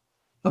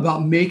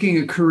making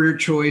a career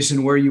choice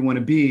and where you want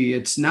to be.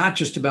 It's not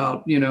just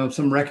about,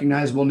 some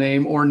recognizable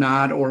name or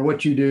not, or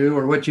what you do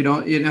or what you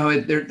don't,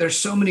 there's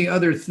so many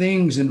other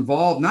things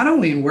involved, not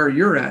only in where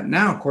you're at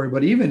now, Corey,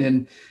 but even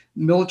in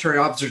military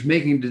officers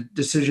making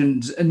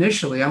decisions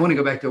initially. I want to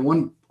go back to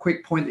one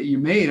quick point that you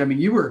made. I mean,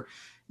 you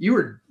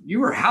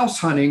were house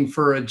hunting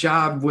for a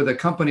job with a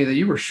company that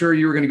you were sure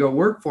you were going to go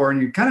work for.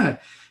 And you kind of,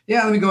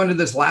 let me go into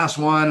this last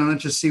one and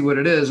let's just see what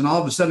it is. And all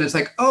of a sudden it's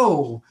like,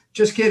 oh,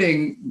 just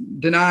kidding,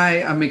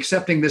 deny, I'm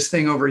accepting this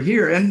thing over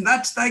here. And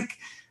that's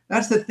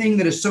the thing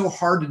that is so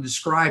hard to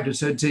describe.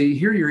 To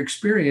hear your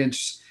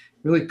experience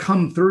really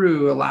come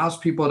through allows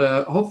people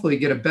to hopefully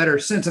get a better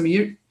sense. I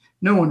mean,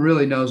 no one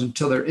really knows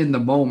until they're in the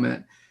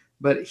moment,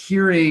 but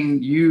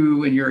hearing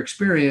you and your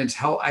experience,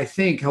 I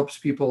think helps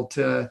people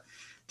to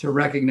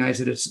recognize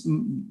that it's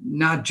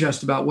not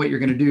just about what you're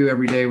going to do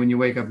every day when you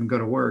wake up and go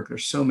to work.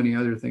 There's so many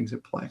other things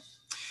at play.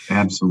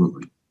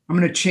 Absolutely. I'm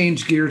going to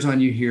change gears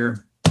on you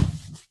here.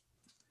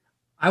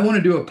 I want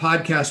to do a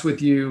podcast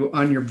with you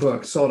on your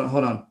book. So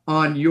hold on.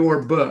 On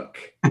your book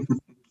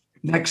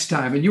next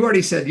time. And you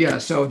already said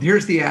yes. So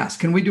here's the ask.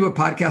 Can we do a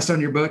podcast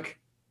on your book?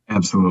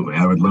 Absolutely.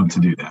 I would love to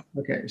do that.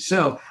 Okay.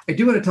 So I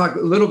do want to talk a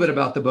little bit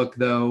about the book,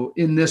 though,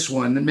 in this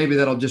one. And maybe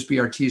that'll just be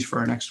our tease for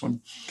our next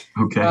one.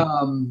 Okay.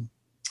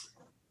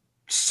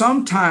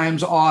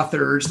 Sometimes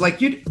authors,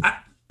 like you,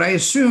 I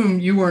assume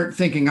you weren't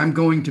thinking, I'm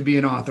going to be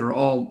an author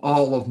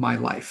all of my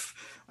life.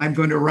 I'm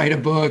going to write a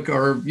book,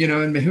 or,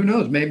 and who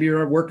knows, maybe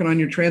you're working on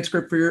your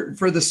transcript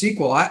for the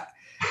sequel.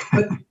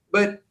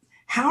 But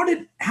how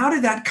did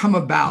that come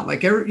about?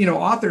 Like,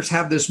 authors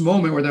have this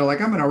moment where they're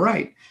like, I'm going to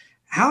write.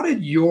 How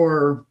did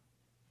your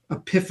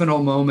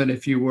epiphanal moment,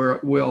 if you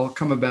will,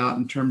 come about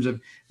in terms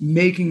of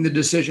making the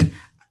decision?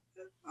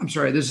 I'm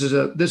sorry, this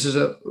is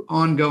a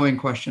ongoing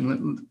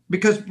question,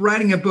 because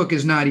writing a book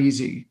is not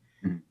easy.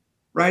 Mm-hmm.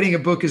 Writing a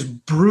book is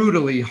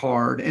brutally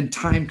hard and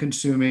time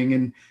consuming.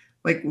 And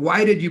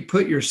why did you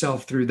put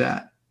yourself through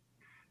that?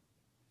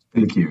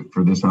 Thank you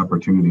for this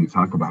opportunity to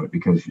talk about it,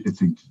 because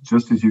it's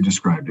just as you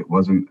described. It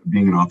wasn't,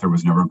 being an author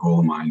was never a goal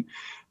of mine.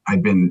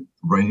 I'd been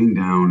writing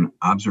down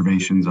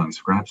observations on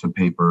scraps of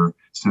paper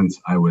since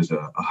I was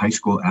a high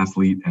school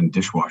athlete and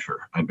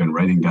dishwasher. I'd been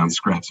writing down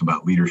scraps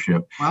about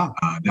leadership. Wow.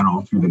 Then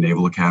all through the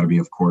Naval Academy,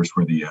 of course,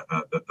 where the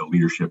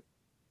leadership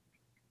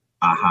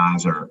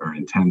ahas are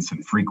intense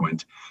and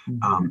frequent.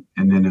 And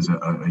then as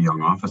a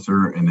young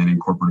officer, and then in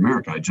corporate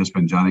America, I'd just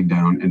been jotting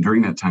down. And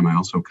during that time, I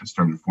also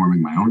started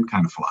forming my own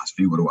kind of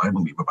philosophy. What do I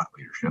believe about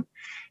leadership?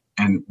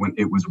 And when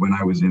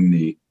I was in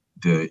the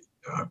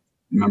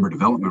member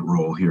development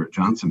role here at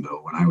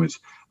Johnsonville, when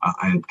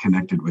I had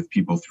connected with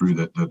people through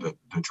the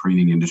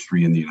training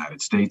industry in the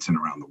United States and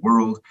around the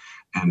world,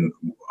 and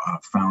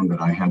found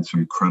that I had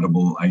some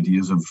credible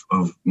ideas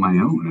of my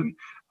own.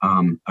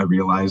 And I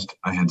realized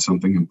I had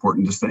something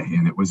important to say,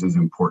 and it was as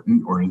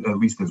important, or at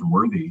least as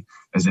worthy,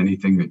 as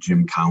anything that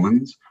Jim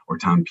Collins or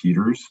Tom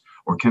Peters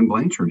or Ken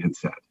Blanchard had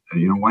said.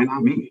 Why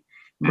not me?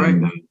 Right.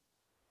 And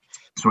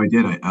so I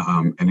did.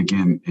 And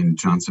again, in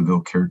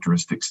Johnsonville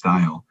characteristic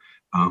style,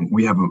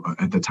 we have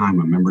at the time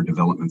a member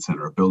development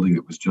center, a building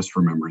that was just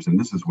for members. And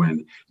this is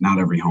when not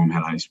every home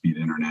had high-speed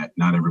internet.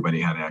 Not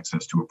everybody had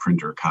access to a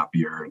printer,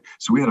 copier.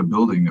 So we had a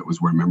building that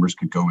was where members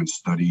could go and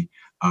study.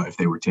 If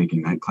they were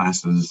taking night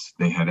classes,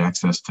 they had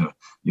access to,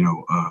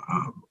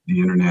 the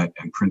internet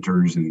and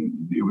printers.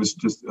 And it was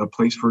just a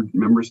place for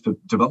members to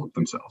develop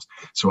themselves.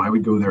 So I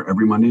would go there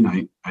every Monday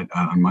night.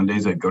 On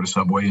Mondays, I'd go to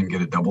Subway and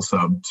get a double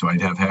sub. So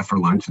I'd have half for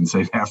lunch and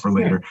save half for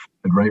later.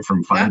 I'd write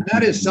from 5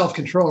 That is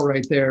self-control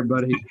right there,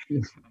 buddy.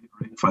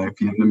 5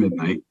 p.m. to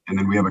midnight. And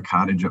then we have a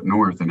cottage up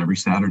north. And every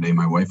Saturday,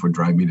 my wife would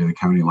drive me to the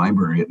county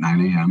library at 9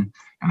 a.m.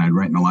 And I'd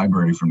write in the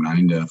library from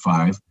 9 to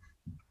 5.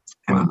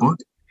 And wow.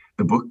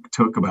 The book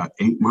took about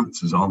 8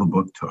 months is all the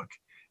book took.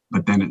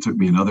 But then it took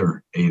me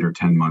another 8 or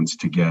 10 months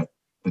to get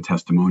the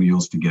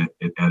testimonials, to get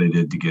it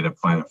edited, to get it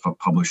by a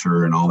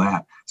publisher and all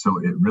that. So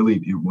it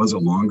was a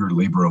longer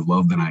labor of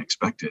love than I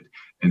expected.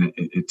 And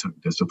it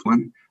took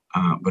discipline.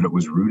 But it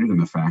was rooted in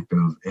the fact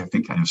of, I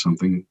think I have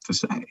something to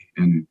say.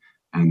 And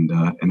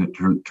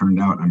it turned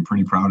out, I'm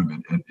pretty proud of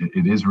it.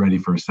 It is ready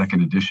for a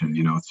second edition.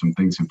 Some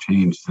things have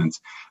changed since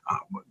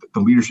the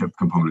leadership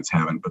components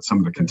haven't, but some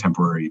of the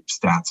contemporary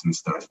stats and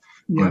stuff.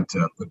 Yeah.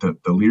 But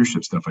the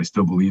leadership stuff, I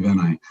still believe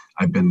in.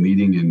 I've been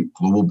leading in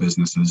global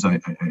businesses. I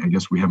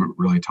guess we haven't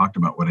really talked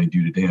about what I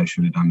do today. I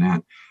should have done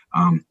that.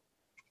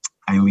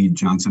 I lead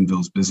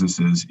Johnsonville's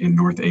businesses in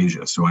North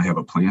Asia. So I have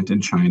a plant in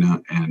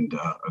China and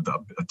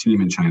a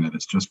team in China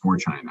that's just for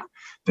China.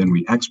 Then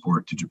we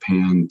export to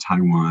Japan,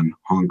 Taiwan,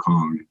 Hong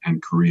Kong,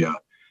 and Korea.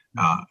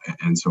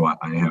 And so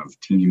I have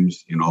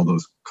teams in all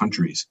those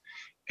countries.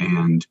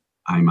 And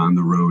I'm on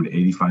the road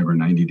 85 or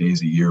 90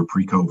 days a year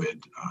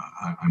pre-COVID.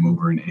 I'm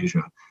over in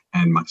Asia.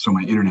 And so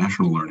my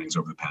international learnings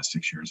over the past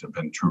 6 years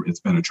it's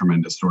been a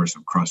tremendous source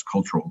of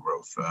cross-cultural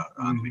growth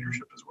on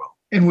leadership as well.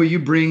 And will you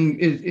bring,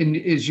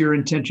 is your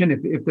intention,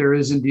 if there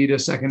is indeed a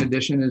second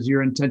edition, is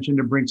your intention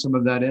to bring some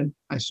of that in?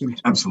 I assume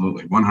so.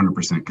 Absolutely,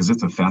 100%, because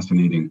it's a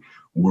fascinating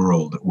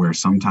world where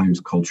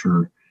sometimes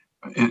culture,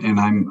 and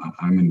I'm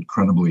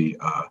incredibly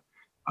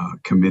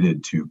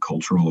committed to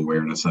cultural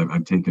awareness. I've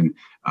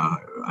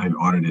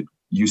audited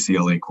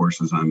UCLA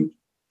courses on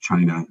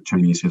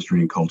Chinese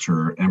history and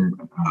culture,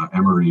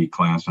 Emory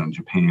class on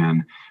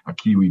Japan, a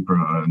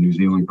New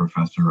Zealand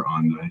professor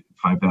on the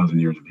 5,000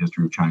 years of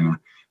history of China.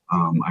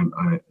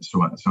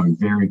 So I'm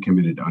very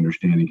committed to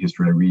understanding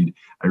history.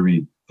 I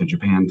read the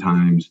Japan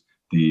Times,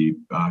 the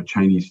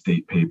Chinese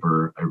State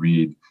Paper. I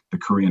read the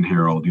Korean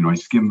Herald. I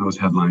skim those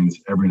headlines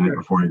every night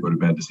before I go to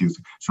bed to see.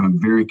 So I'm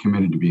very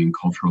committed to being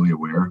culturally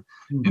aware,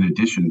 in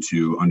addition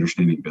to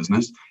understanding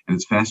business. And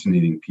it's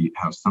fascinating, Pete,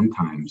 how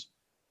sometimes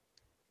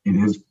it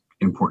is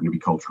important to be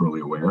culturally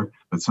aware,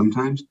 but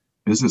sometimes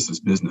business is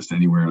business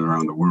anywhere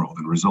around the world,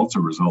 and results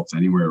are results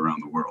anywhere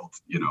around the world.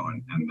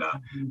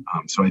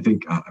 So I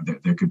think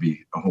there could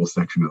be a whole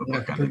section of the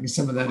book. Putting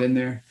some of that in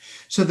there.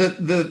 So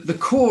the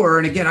core,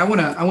 and again, I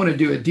want to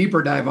do a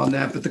deeper dive on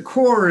that. But the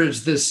core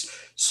is this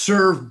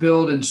serve,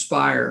 build,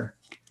 inspire,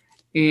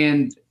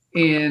 and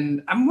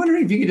I'm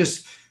wondering if you could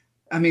just.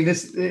 We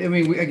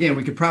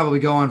could probably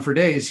go on for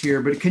days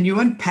here, but can you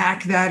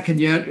unpack that? Can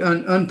you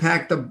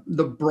unpack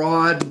the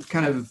broad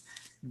kind of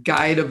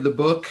guide of the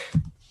book?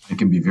 It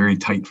can be very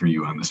tight for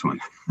you on this one.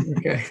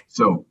 Okay.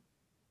 So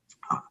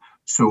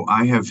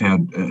I have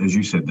had, as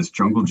you said, this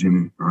jungle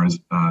gym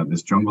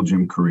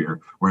career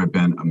where I've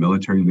been a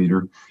military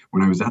leader.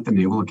 When I was at the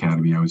Naval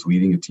Academy, I was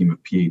leading a team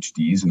of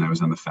PhDs, and I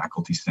was on the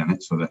faculty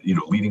senate. So that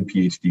leading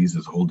PhDs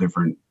is a whole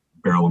different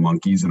barrel of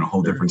monkeys and a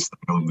whole different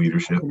style of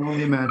leadership. I can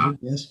only imagine.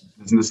 Yes.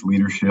 Business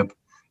leadership,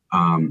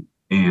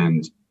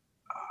 and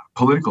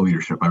political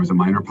leadership. I was a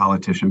minor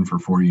politician for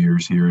 4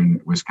 years here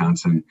in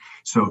Wisconsin.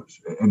 So,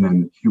 and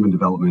then human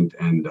development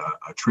and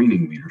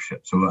training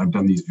leadership. So I've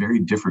done these very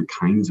different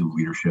kinds of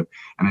leadership.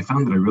 And I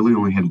found that I really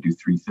only had to do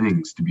 3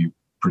 things to be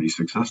pretty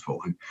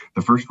successful. And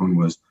the first one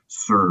was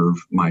serve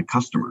my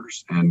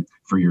customers. And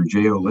for your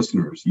JO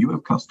listeners, you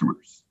have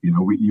customers.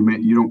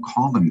 You don't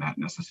call them that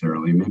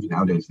necessarily. Maybe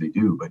nowadays they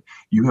do, but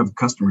you have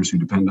customers who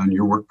depend on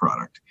your work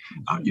product.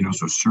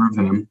 So serve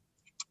them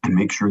and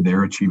make sure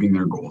they're achieving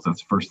their goals.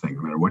 That's the first thing.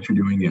 No matter what you're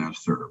doing, you have to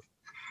serve.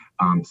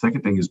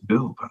 Second thing is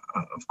build.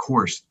 Of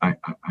course, I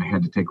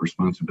had to take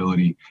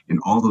responsibility in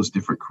all those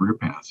different career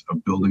paths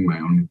of building my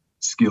own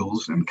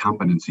skills and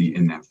competency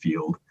in that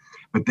field.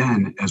 But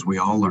then, as we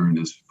all learn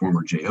as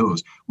former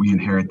JOs, we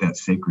inherit that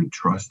sacred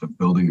trust of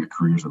building the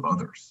careers of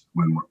others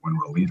when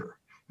we're a leader.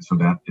 So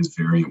that is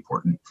very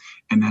important.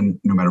 And then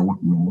no matter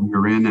what role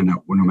you're in and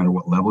no matter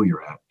what level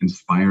you're at,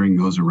 inspiring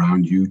those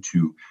around you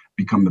to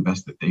become the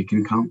best that they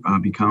can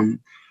become,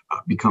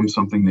 become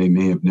something they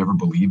may have never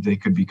believed they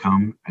could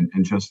become,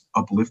 and just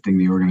uplifting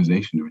the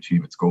organization to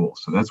achieve its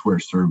goals. So that's where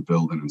Serve,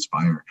 Build, and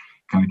Inspire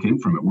kind of came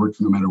from. It works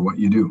no matter what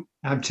you do.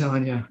 I'm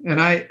telling you,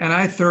 and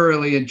I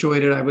thoroughly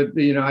enjoyed it. I would,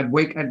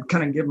 I'd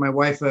kind of give my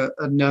wife a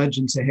nudge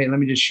and say, "Hey, let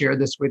me just share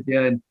this with you."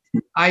 And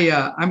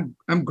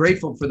I'm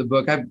grateful for the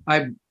book.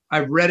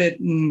 I've read it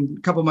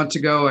a couple months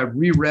ago. I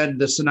reread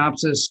the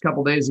synopsis a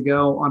couple days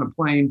ago on a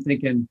plane,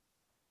 thinking,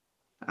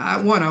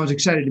 one, I was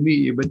excited to meet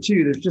you, but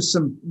two, there's just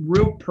some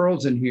real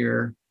pearls in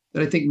here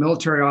that I think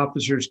military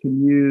officers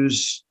can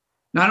use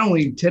not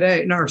only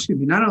today,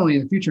 not only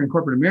in the future in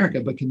corporate America,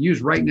 but can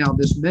use right now,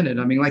 this minute.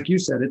 I mean, like you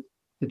said,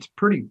 it's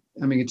pretty,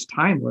 it's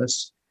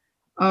timeless.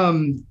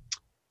 In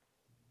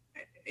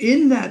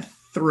that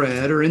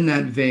thread or in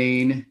that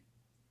vein,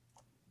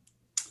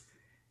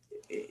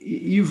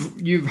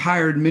 you've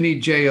hired many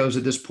JOs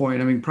at this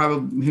point. I mean,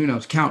 probably, who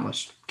knows,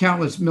 countless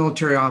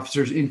military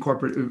officers in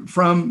corporate,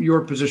 from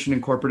your position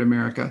in corporate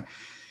America.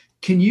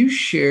 Can you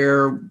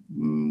share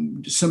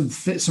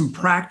some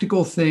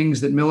practical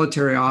things that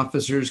military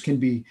officers can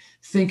be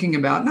thinking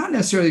about, not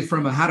necessarily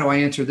from a how do I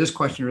answer this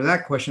question or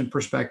that question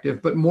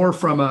perspective, but more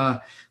from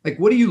a, like,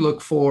 what do you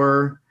look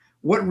for?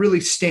 What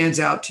really stands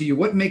out to you?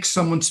 What makes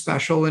someone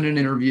special in an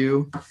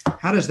interview?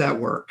 How does that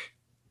work?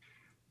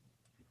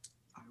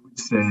 I would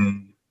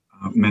say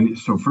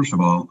so first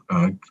of all,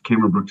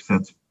 Cameron Brooks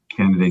sets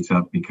candidates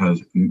up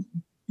because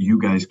you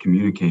guys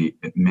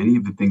communicate that many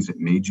of the things that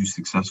made you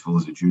successful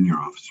as a junior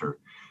officer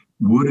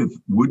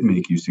would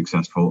make you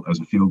successful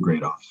as a field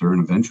grade officer,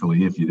 and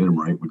eventually, if you did them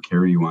right, would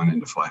carry you on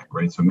into flag,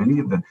 right? So many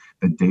of the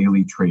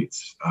daily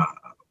traits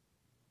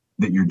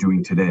that you're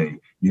doing today,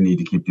 you need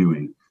to keep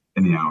doing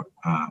in the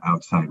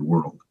outside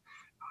world.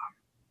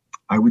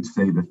 I would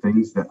say the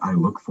things that I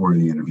look for in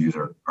the interviews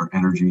are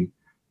energy.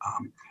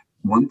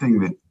 One thing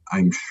that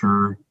I'm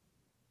sure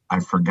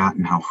I've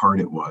forgotten how hard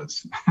it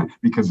was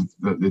because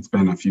it's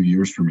been a few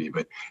years for me,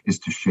 but is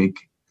to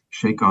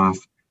shake off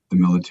the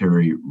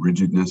military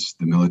rigidness,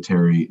 the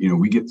military,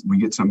 we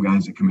get some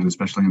guys that come in,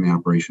 especially on the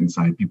operations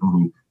side, people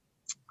who,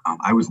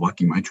 I was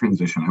lucky, my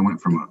transition, I went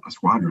from a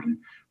squadron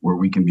where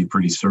we can be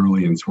pretty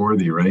surly and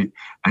swarthy, right?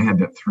 I had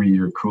that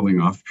 3-year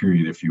cooling off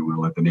period, if you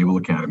will, at the Naval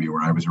Academy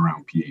where I was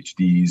around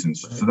PhDs. And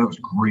so that was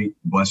a great,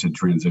 blessed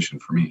transition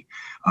for me.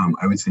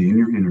 I would say in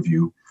your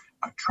interview,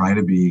 try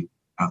to be,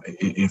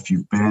 if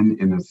you've been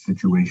in a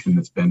situation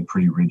that's been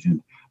pretty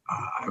rigid,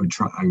 I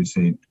would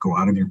say go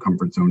out of your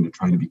comfort zone to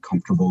try to be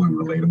comfortable and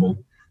relatable.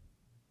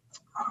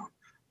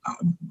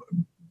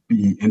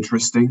 Be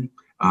interesting.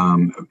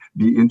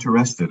 Be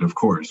interested, of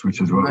course,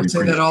 which is what I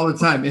say that all the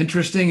time.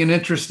 Interesting and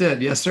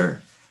interested. Yes,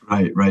 sir.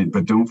 Right.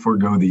 But don't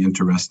forego the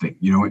interesting,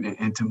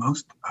 and to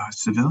most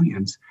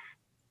civilians,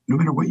 no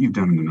matter what you've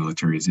done in the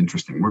military is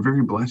interesting. We're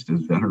very blessed as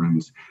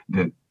veterans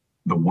that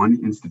the one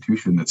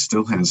institution that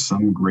still has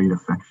some great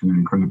affection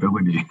and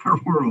credibility in our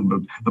world, but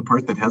the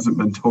part that hasn't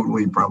been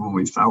totally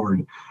probably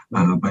soured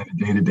by the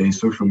day-to-day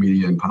social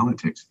media and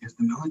politics is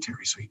the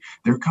military. So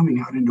they're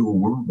coming out into a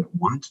world that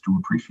wants to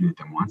appreciate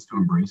them, wants to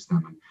embrace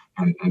them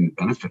and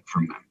benefit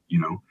from them.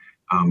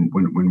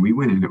 When we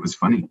went in, it was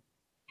funny.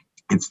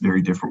 It's a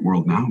very different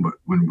world now, but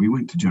when we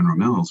went to General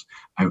Mills,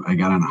 I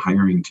got on a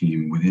hiring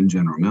team within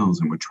General Mills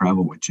and would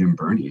travel with Jim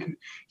Burney. And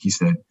he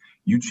said,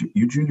 you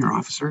junior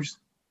officers,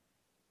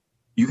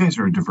 you guys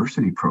are a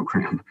diversity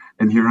program.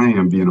 And here I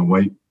am being a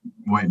white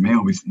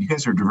male. You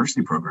guys are a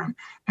diversity program.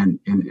 And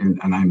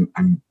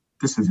I'm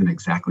this isn't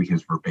exactly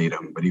his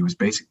verbatim, but he was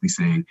basically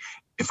saying,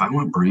 if I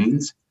want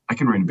brains, I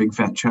can write a big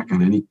fat check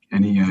on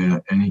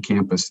any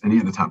campus, any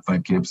of the top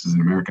 5 campuses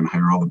in America, and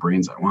hire all the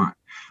brains I want.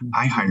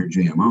 I hire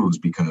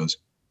JMOs because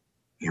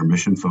you're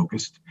mission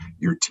focused,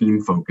 you're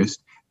team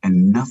focused,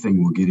 and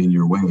nothing will get in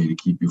your way to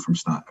keep you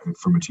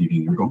from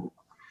achieving your goal.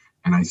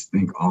 And I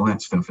think all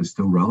that stuff is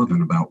still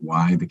relevant about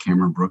why the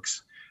Cameron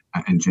Brooks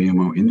and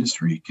JMO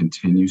industry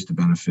continues to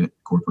benefit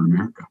corporate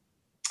America.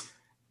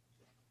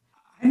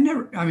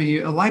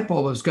 A light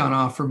bulb has gone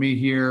off for me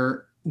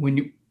here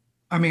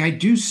I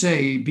do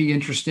say be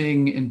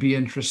interesting and be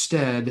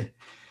interested,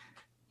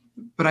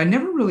 but I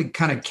never really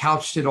kind of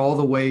couched it all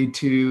the way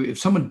to, if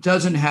someone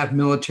doesn't have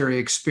military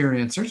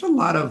experience, there's a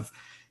lot of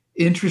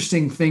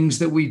interesting things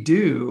that we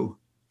do.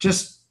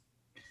 Just,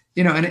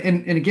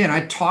 and again,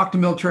 I talk to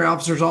military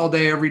officers all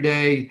day, every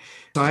day.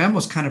 So I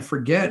almost kind of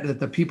forget that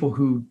the people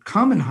who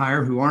come and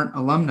hire who aren't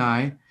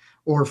alumni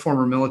or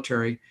former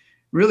military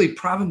really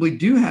probably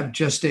do have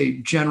just a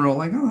general,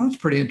 like, oh, that's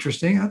pretty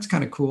interesting. That's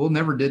kind of cool.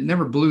 Never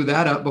blew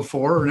that up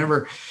before or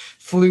never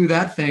flew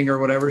that thing or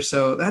whatever.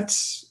 So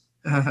that's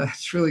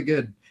really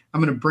good.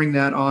 I'm going to bring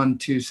that on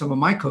to some of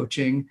my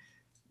coaching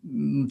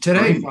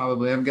today. Great.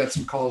 Probably. I've got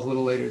some calls a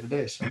little later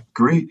today. So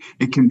great.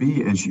 It can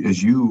be as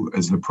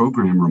the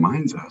program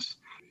reminds us,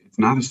 it's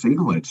not a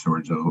single-edged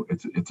sword, though.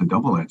 It's a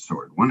double-edged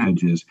sword. One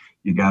edge is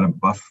you got to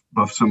buff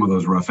some of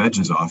those rough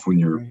edges off when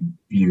you're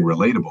being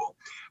relatable.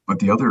 But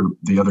the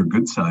other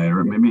good side,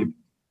 or maybe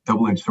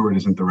double-edged sword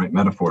isn't the right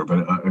metaphor,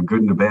 but a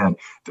good and a bad.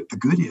 The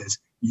good is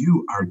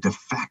you are de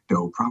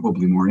facto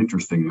probably more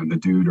interesting than the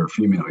dude or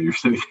female you're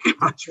sitting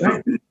across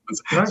from.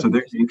 Right. So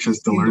they're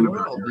anxious to learn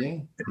about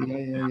it.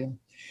 Yeah.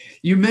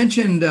 You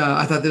mentioned,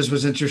 I thought this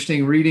was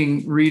interesting,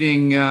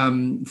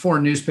 reading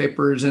foreign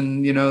newspapers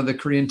and, the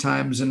Korean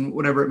Times and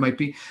whatever it might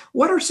be.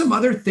 What are some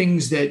other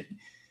things that,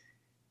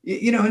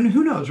 and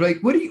who knows, right?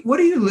 What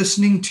are you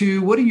listening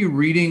to? What are you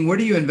reading? What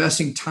are you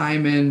investing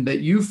time in that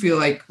you feel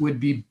like would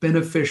be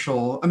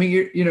beneficial? I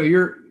mean,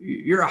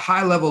 you're a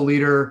high level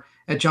leader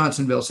at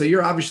Johnsonville, so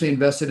you're obviously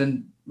invested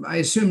in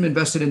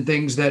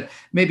things that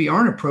maybe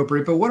aren't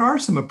appropriate, but what are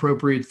some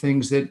appropriate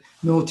things that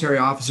military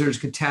officers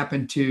could tap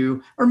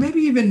into, or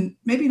maybe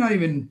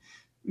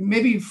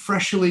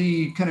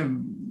freshly kind of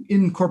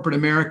in corporate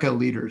America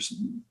leaders?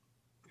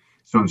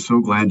 So I'm so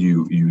glad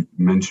you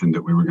mentioned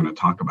that we were going to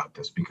talk about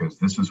this, because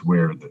this is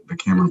where the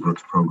Cameron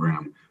Brooks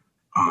program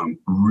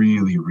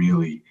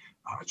really.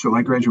 So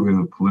I graduated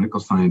with a political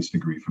science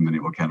degree from the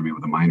Naval Academy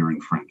with a minor in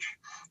French.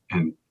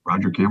 And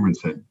Roger Cameron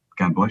said,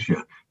 God bless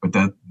you, but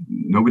that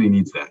nobody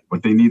needs that.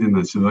 What they need in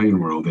the civilian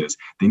world is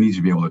they need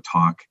to be able to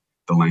talk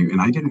the language.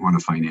 And I didn't want a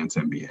finance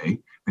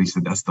MBA, but he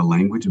said, that's the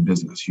language of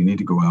business. You need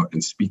to go out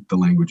and speak the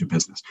language of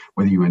business,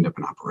 whether you end up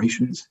in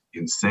operations,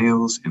 in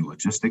sales, in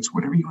logistics,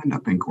 whatever you end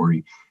up in,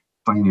 Corey.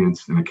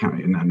 Finance and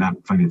accounting, and not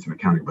finance and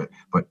accounting, but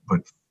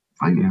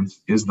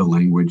finance is the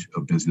language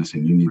of business,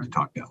 and you need to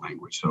talk that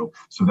language. So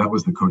that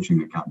was the coaching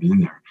that got me in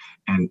there.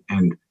 And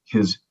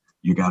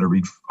you got to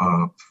read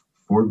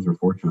Forbes or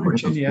Fortune.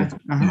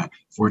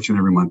 Fortune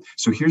every month.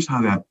 So here's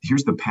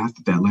the path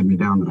that led me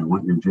down that I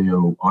want your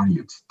JO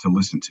audience to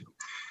listen to.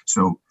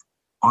 So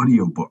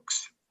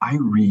audiobooks. I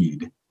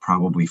read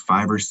probably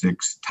 5 or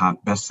 6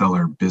 top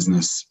bestseller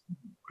business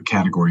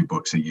category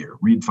books a year.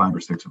 Read 5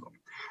 or 6 of them.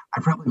 I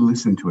probably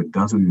listen to a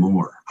dozen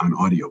more on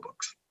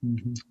audiobooks.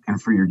 Mm-hmm.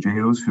 And for your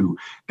JOs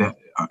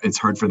it's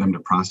hard for them to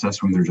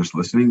process when they're just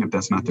listening, if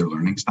that's not their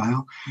learning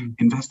style,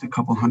 invest a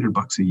couple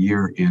 $100 a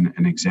year in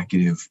an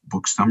executive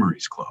book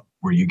summaries club,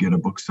 where you get a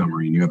book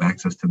summary and you have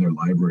access to their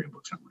library of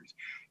book summaries.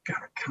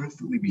 Got to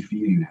constantly be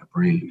feeding that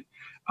brain.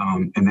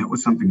 And that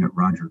was something that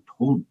Roger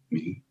told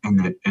me, and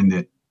that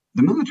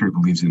the military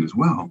believes in as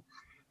well.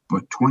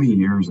 But 20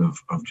 years of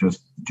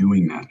just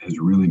doing that has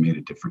really made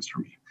a difference for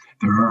me.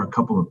 There are a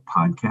couple of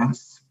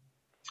podcasts.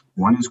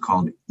 One is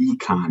called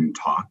Econ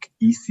Talk,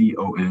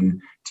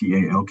 ECONTALK,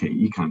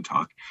 Econ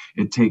Talk.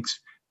 It takes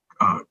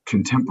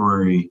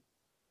contemporary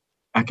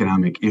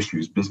economic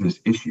issues, business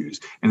issues,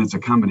 and it's a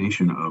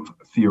combination of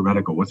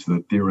theoretical, what's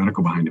the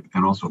theoretical behind it, but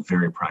then also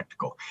very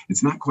practical.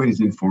 It's not quite as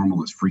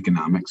informal as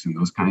Freakonomics and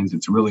those kinds.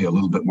 It's really a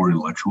little bit more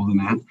intellectual than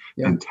that.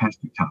 Yeah.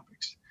 Fantastic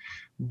topics.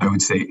 I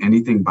would say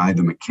anything by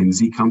the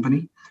McKinsey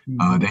Company.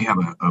 They have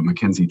a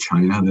McKinsey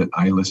China that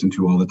I listen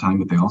to all the time,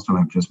 but they also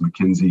have just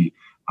McKinsey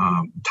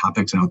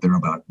topics out there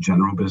about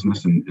general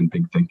business and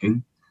big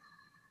thinking.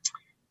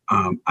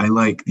 I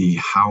like the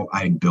How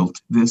I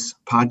Built This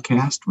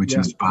podcast, which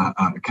is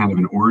kind of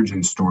an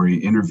origin story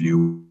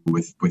interview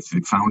with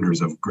the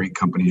founders of great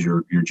companies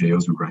your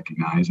JOs would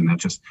recognize. And that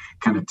just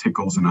kind of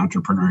tickles an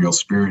entrepreneurial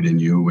spirit in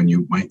you when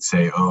you might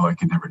say, oh, I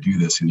could never do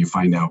this. And you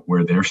find out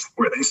where they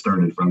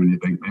started from, and you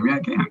think, maybe I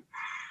can.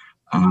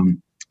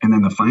 And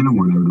then the final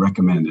one I would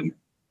recommend, and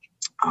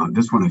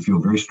this one I feel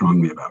very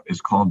strongly about,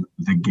 is called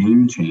The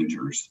Game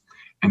Changers.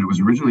 And it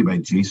was originally by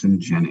Jason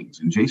Jennings.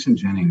 And Jason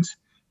Jennings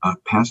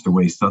passed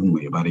away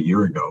suddenly about a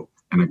year ago,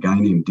 and a guy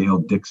named Dale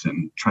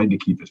Dixon tried to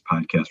keep his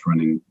podcast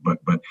running, but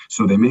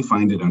so they may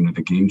find it under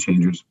The Game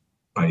Changers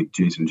by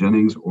Jason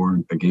Jennings or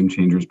The Game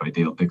Changers by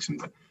Dale Dixon.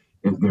 But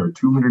if there are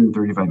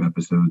 235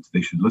 episodes,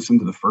 they should listen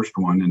to the first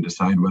one and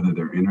decide whether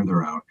they're in or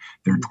they're out.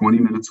 They're 20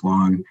 minutes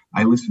long.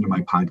 I listen to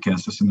my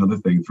podcast. That's another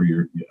thing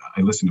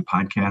I listen to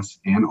podcasts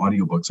and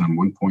audiobooks on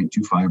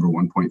 1.25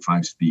 or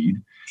 1.5 speed,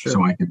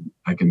 so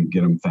I can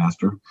get them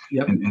faster.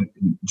 Yep.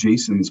 And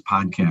Jason's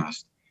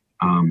podcast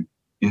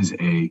is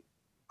a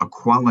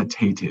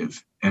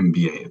qualitative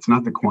MBA. It's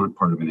not the quant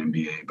part of an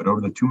MBA, but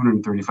over the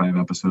 235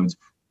 episodes,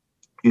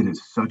 it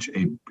is such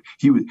a,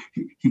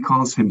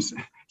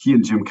 he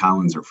and Jim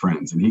Collins are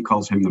friends, and he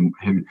calls him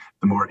the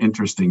more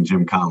interesting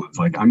Jim Collins.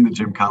 Like, I'm the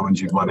Jim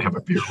Collins you'd want to have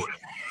a beer with.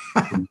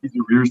 And he's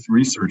a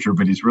researcher,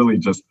 but he's really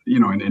just,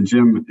 and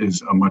Jim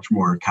is a much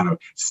more kind of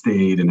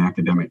staid and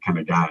academic kind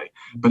of guy.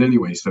 But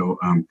anyway, so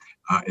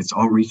it's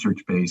all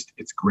research-based.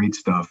 It's great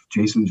stuff.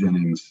 Jason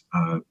Jennings,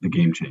 The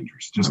Game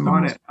Changers. I'm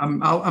on it.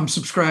 I'm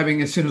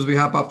subscribing as soon as we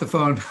hop off the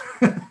phone.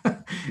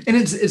 And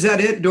is that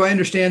it? Do I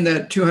understand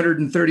that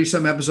 230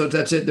 some episodes,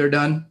 that's it? They're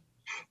done?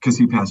 Because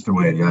he passed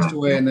away. He passed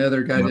away, and the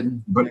other guy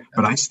didn't. But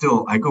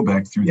I go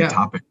back through the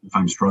topic. If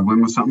I'm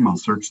struggling with something, I'll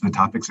search the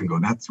topics and go,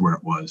 that's where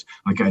it was.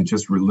 Like, I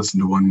just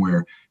listened to one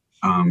where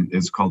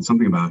it's called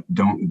something about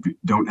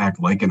don't act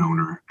like an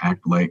owner,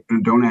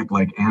 don't act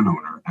like an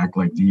owner, act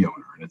like the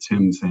owner. And it's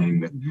him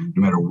saying that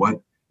no matter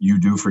what you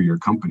do for your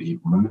company,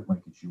 run it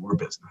like it's your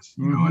business.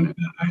 And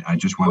I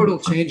just want total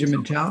change of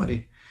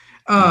mentality.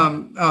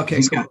 Okay,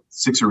 he's got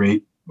 6 or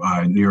 8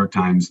 New York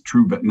Times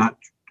true, but not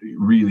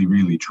really,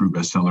 really true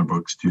bestseller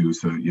books too.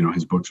 So,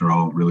 his books are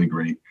all really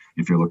great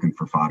if you're looking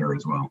for fodder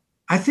as well.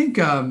 I think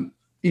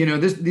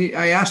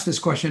I asked this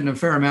question a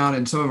fair amount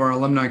in some of our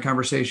alumni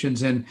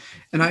conversations, and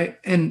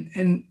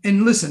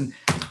listen,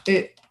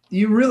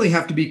 you really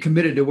have to be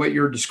committed to what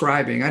you're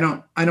describing. I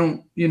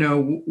don't,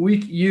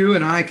 you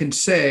and I can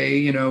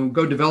say,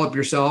 go develop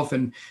yourself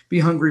and be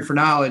hungry for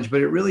knowledge,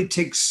 but it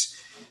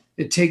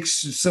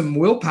takes some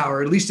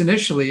willpower, at least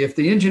initially. If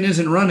the engine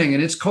isn't running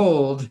and it's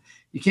cold,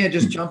 you can't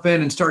just jump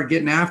in and start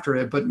getting after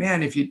it. But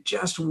man, if you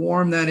just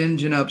warm that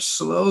engine up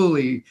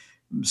slowly,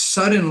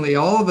 suddenly,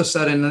 all of a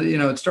sudden,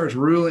 it starts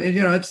ruling.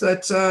 It's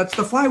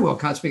the flywheel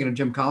concept. Speaking of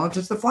Jim Collins,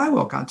 it's the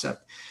flywheel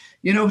concept.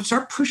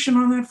 Start pushing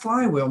on that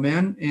flywheel,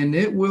 man, and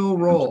it will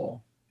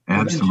roll.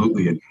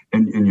 Absolutely.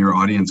 And your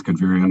audience could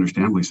very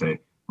understandably say,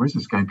 where's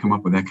this guy come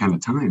up with that kind of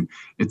time?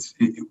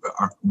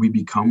 We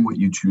become what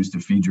you choose to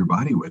feed your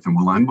body with. And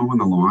while I'm mowing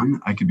the lawn,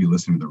 I could be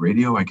listening to the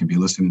radio. I could be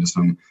listening to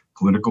some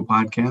political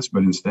podcast,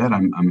 but instead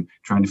I'm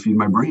trying to feed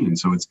my brain.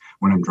 So it's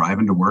when I'm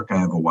driving to work, I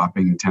have a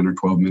whopping 10 or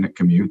 12 minute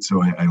commute.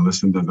 So I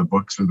listen to the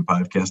books or the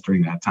podcast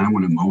during that time.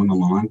 When I'm mowing the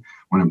lawn,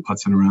 when I'm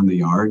putzing around the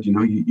yard,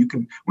 you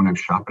can, when I'm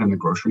shopping in the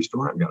grocery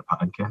store, I've got a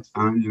podcast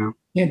on,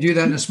 Can't do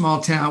that in a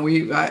small town.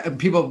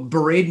 People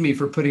berate me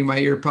for putting my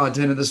ear pods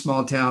into the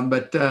small town,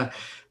 but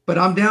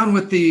I'm down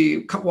with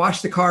the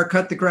wash the car,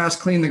 cut the grass,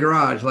 clean the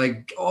garage.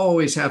 Like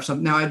always have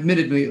something. Now,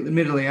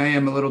 admittedly, I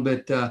am a little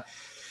bit,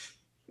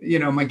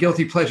 my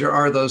guilty pleasure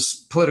are those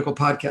political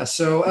podcasts.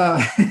 So,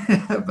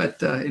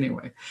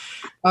 anyway.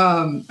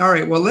 All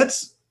right. Well,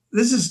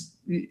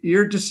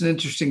 you're just an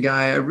interesting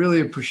guy. I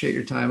really appreciate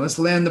your time. Let's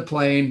land the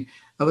plane.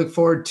 I look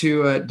forward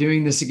to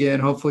doing this again,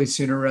 hopefully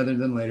sooner rather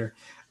than later.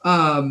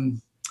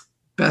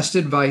 Best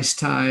advice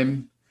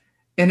time.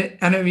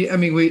 This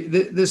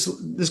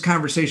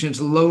conversation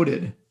is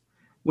loaded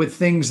with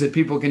things that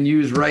people can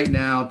use right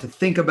now to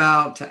think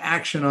about, to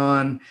action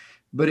on.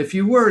 But if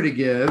you were to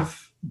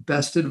give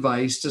best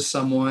advice to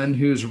someone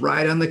who's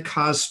right on the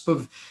cusp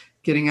of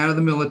getting out of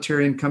the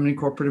military and coming to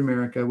corporate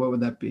America, what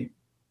would that be?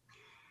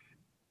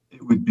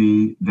 It would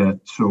be that,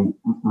 so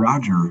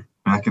Roger,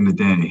 back in the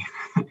day,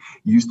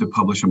 used to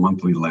publish a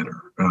monthly letter,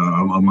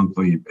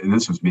 and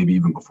this was maybe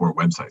even before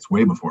websites,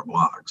 way before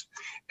blogs.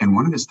 And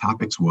one of his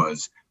topics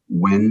was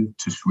when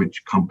to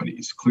switch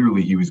companies.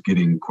 Clearly, he was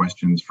getting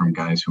questions from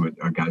guys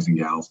and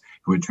gals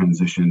who had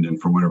transitioned and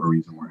for whatever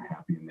reason weren't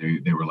happy.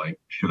 And they were like,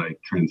 should I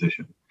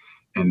transition?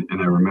 And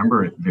I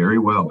remember it very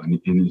well.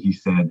 And he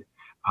said,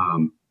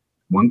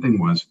 one thing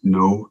was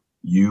know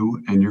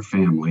you and your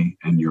family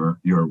and your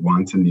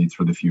wants and needs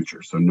for the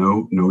future. So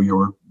know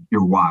your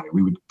why.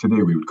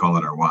 Today we would call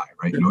it our why,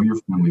 right? Know your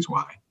family's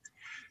why.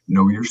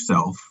 Know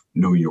yourself.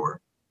 Know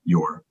your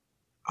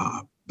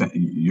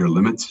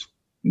limits.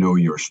 Know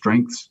your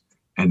strengths,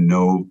 and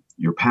know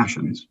your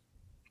passions.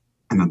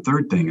 And the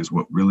third thing is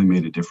what really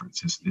made a difference.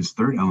 His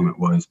third element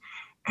was,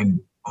 and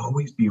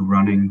always be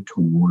running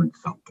towards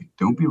something.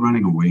 Don't be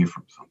running away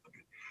from something.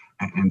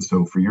 And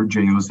so for your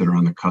JOs that are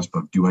on the cusp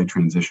of, do I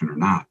transition or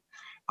not?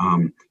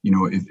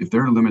 If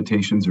there are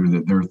limitations or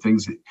that there are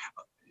things that,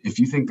 if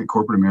you think that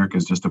corporate America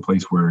is just a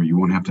place where you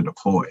won't have to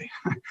deploy,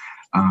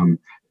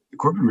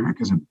 corporate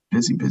America is a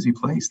busy, busy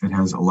place that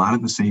has a lot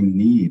of the same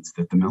needs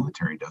that the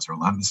military does, or a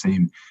lot of the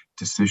same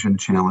decision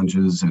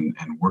challenges and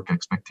work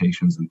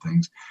expectations and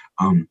things.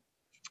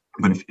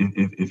 But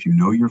if you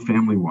know your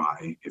family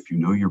why, if you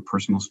know your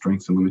personal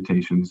strengths and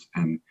limitations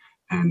and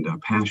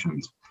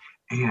passions,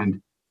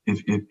 and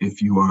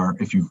if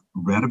you've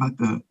read about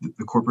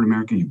the corporate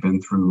America, you've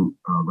been through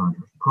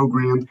Roger's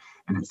program,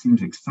 and it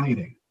seems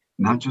exciting,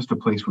 not just a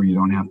place where you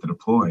don't have to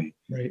deploy.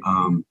 Right.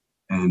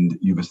 And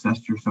you've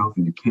assessed yourself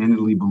and you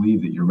candidly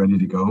believe that you're ready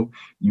to go,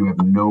 you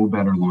have no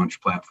better launch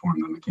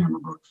platform than the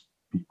Cameron Brooks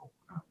people.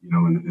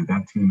 And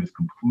that team is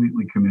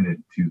completely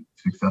committed to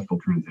successful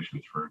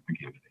transitions for the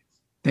candidates.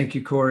 Thank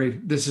you, Corey.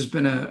 This has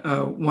been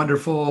a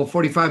wonderful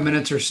 45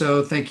 minutes or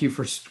so. Thank you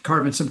for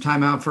carving some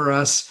time out for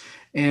us,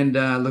 and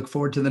look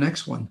forward to the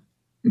next one.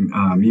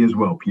 Me as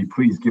well, Pete.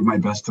 Please give my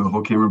best to the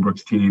whole Cameron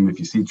Brooks team. If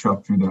you see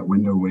Chuck through that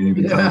window, wave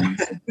and tell him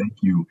thank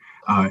you.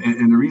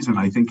 And the reason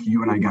I think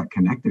you and I got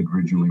connected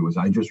originally was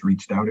I just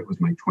reached out. It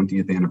was my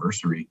 20th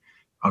anniversary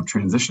of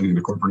transitioning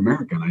to corporate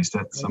America, and I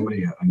sent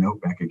somebody a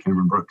note back at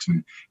Cameron Brooks,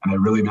 and I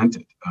really meant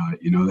it.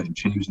 That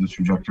changed the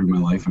trajectory of my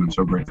life, and I'm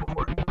so grateful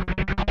for it.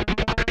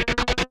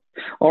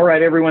 All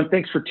right, everyone.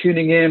 Thanks for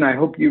tuning in. I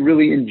hope you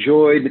really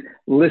enjoyed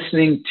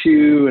listening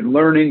to and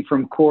learning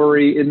from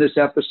Corey in this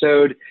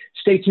episode.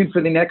 Stay tuned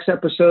for the next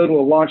episode.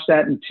 We'll launch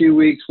that in 2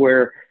 weeks,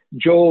 where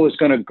Joel is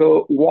going to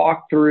go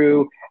walk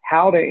through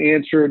how to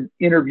answer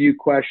interview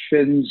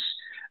questions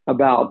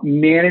about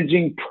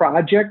managing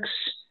projects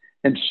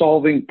and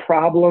solving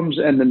problems,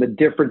 and then the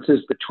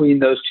differences between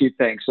those two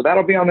things. So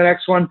that'll be on the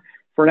next one.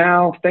 For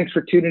now, thanks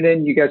for tuning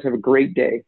in. You guys have a great day.